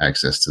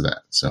 access to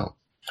that. So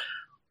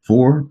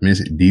for Miss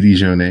Didi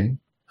Jonay,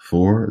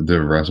 for the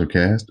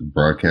WrassleCast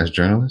broadcast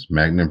journalist,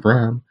 Magnum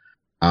Prime,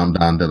 I'm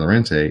Don De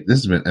Laurenti. This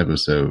has been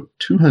episode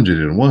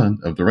 201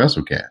 of the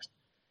WrassleCast.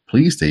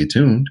 Please stay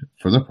tuned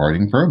for the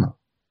parting promo.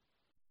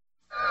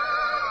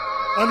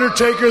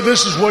 Undertaker,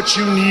 this is what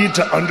you need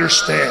to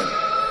understand.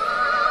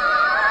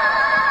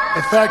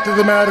 The fact of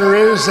the matter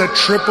is that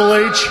Triple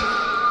H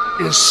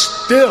is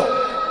still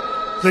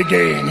the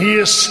game. He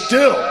is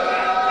still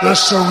the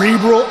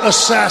cerebral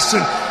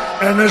assassin.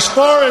 And as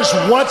far as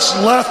what's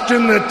left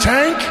in the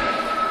tank,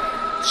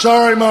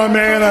 sorry, my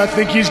man, I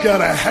think he's got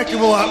a heck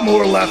of a lot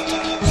more left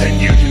than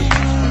you do.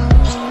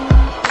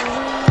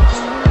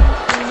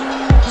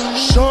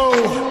 So,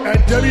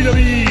 at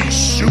WWE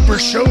Super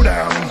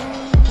Showdown,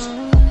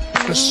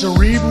 the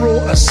cerebral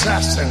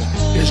assassin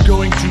is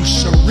going to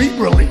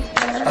cerebrally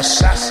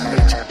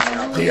assassinate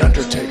The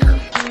Undertaker.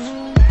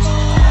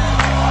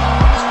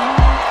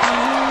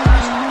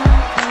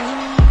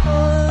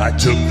 I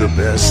took the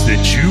best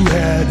that you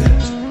had,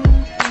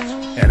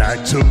 and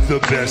I took the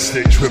best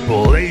that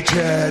Triple H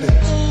had,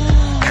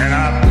 and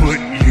I put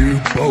you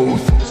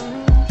both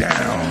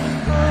down.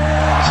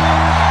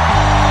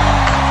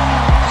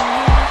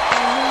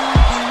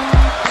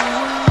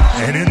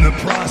 And in the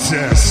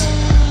process,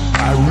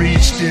 I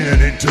reached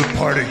in and took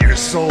part of your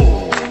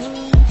soul,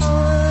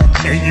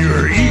 and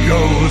your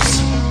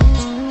egos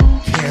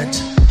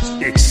can't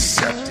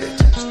accept it.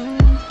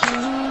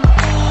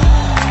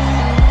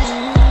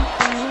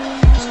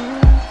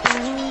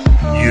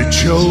 You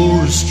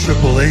chose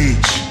Triple H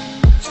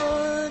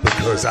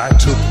because I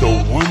took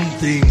the one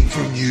thing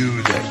from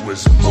you that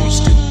was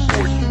most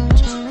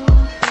important.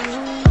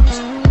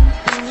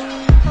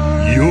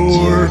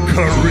 Your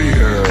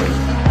career.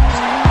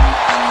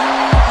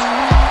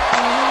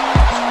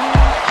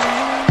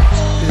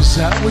 Is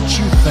that what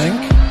you think?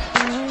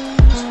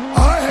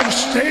 I have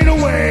stayed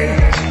away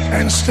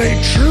and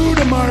stayed true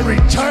to my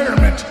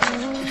retirement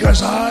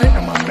because I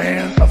am a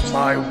man of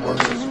my word.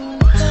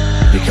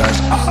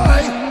 Because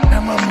I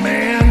am a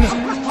man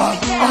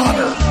of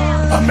honor,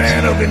 a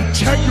man of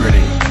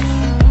integrity.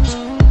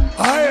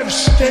 I have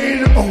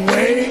stayed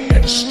away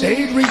and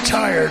stayed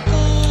retired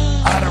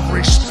out of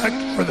respect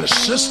for the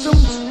system,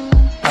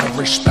 out of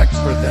respect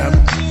for them,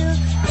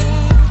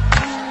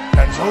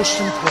 and most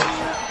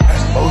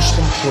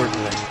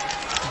importantly,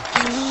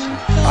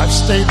 I've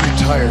stayed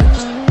retired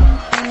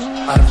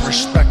out of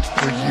respect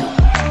for you,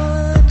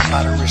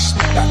 out of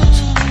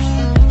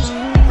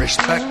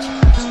respect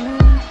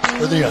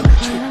for The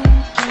Undertaker.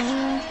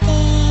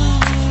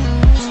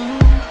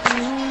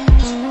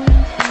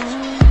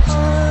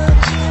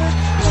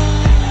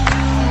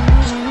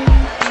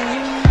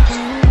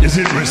 Is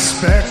it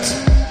respect?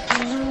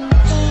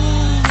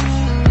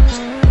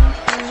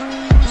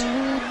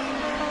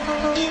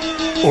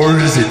 Or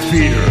is it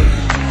fear?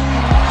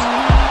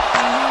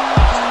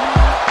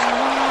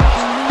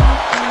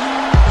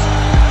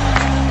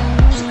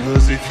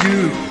 Because if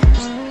you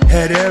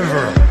had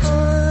ever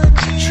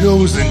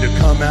chosen to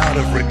come out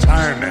of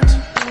retirement,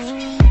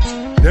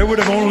 there would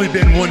have only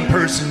been one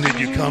person that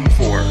you come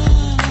for.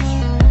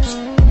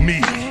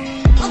 Me.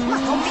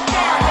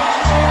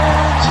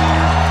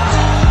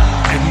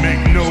 And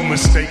make no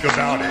mistake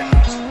about it,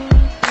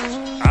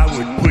 I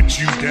would put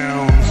you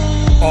down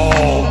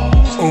all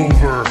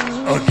over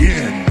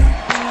again.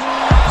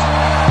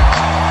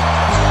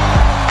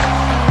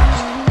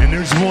 And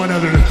there's one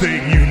other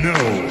thing you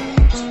know.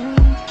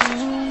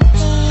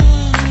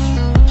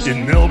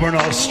 In Melbourne,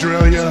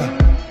 Australia,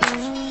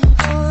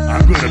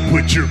 I'm gonna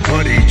put your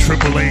buddy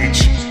Triple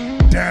H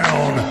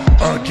down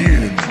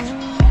again.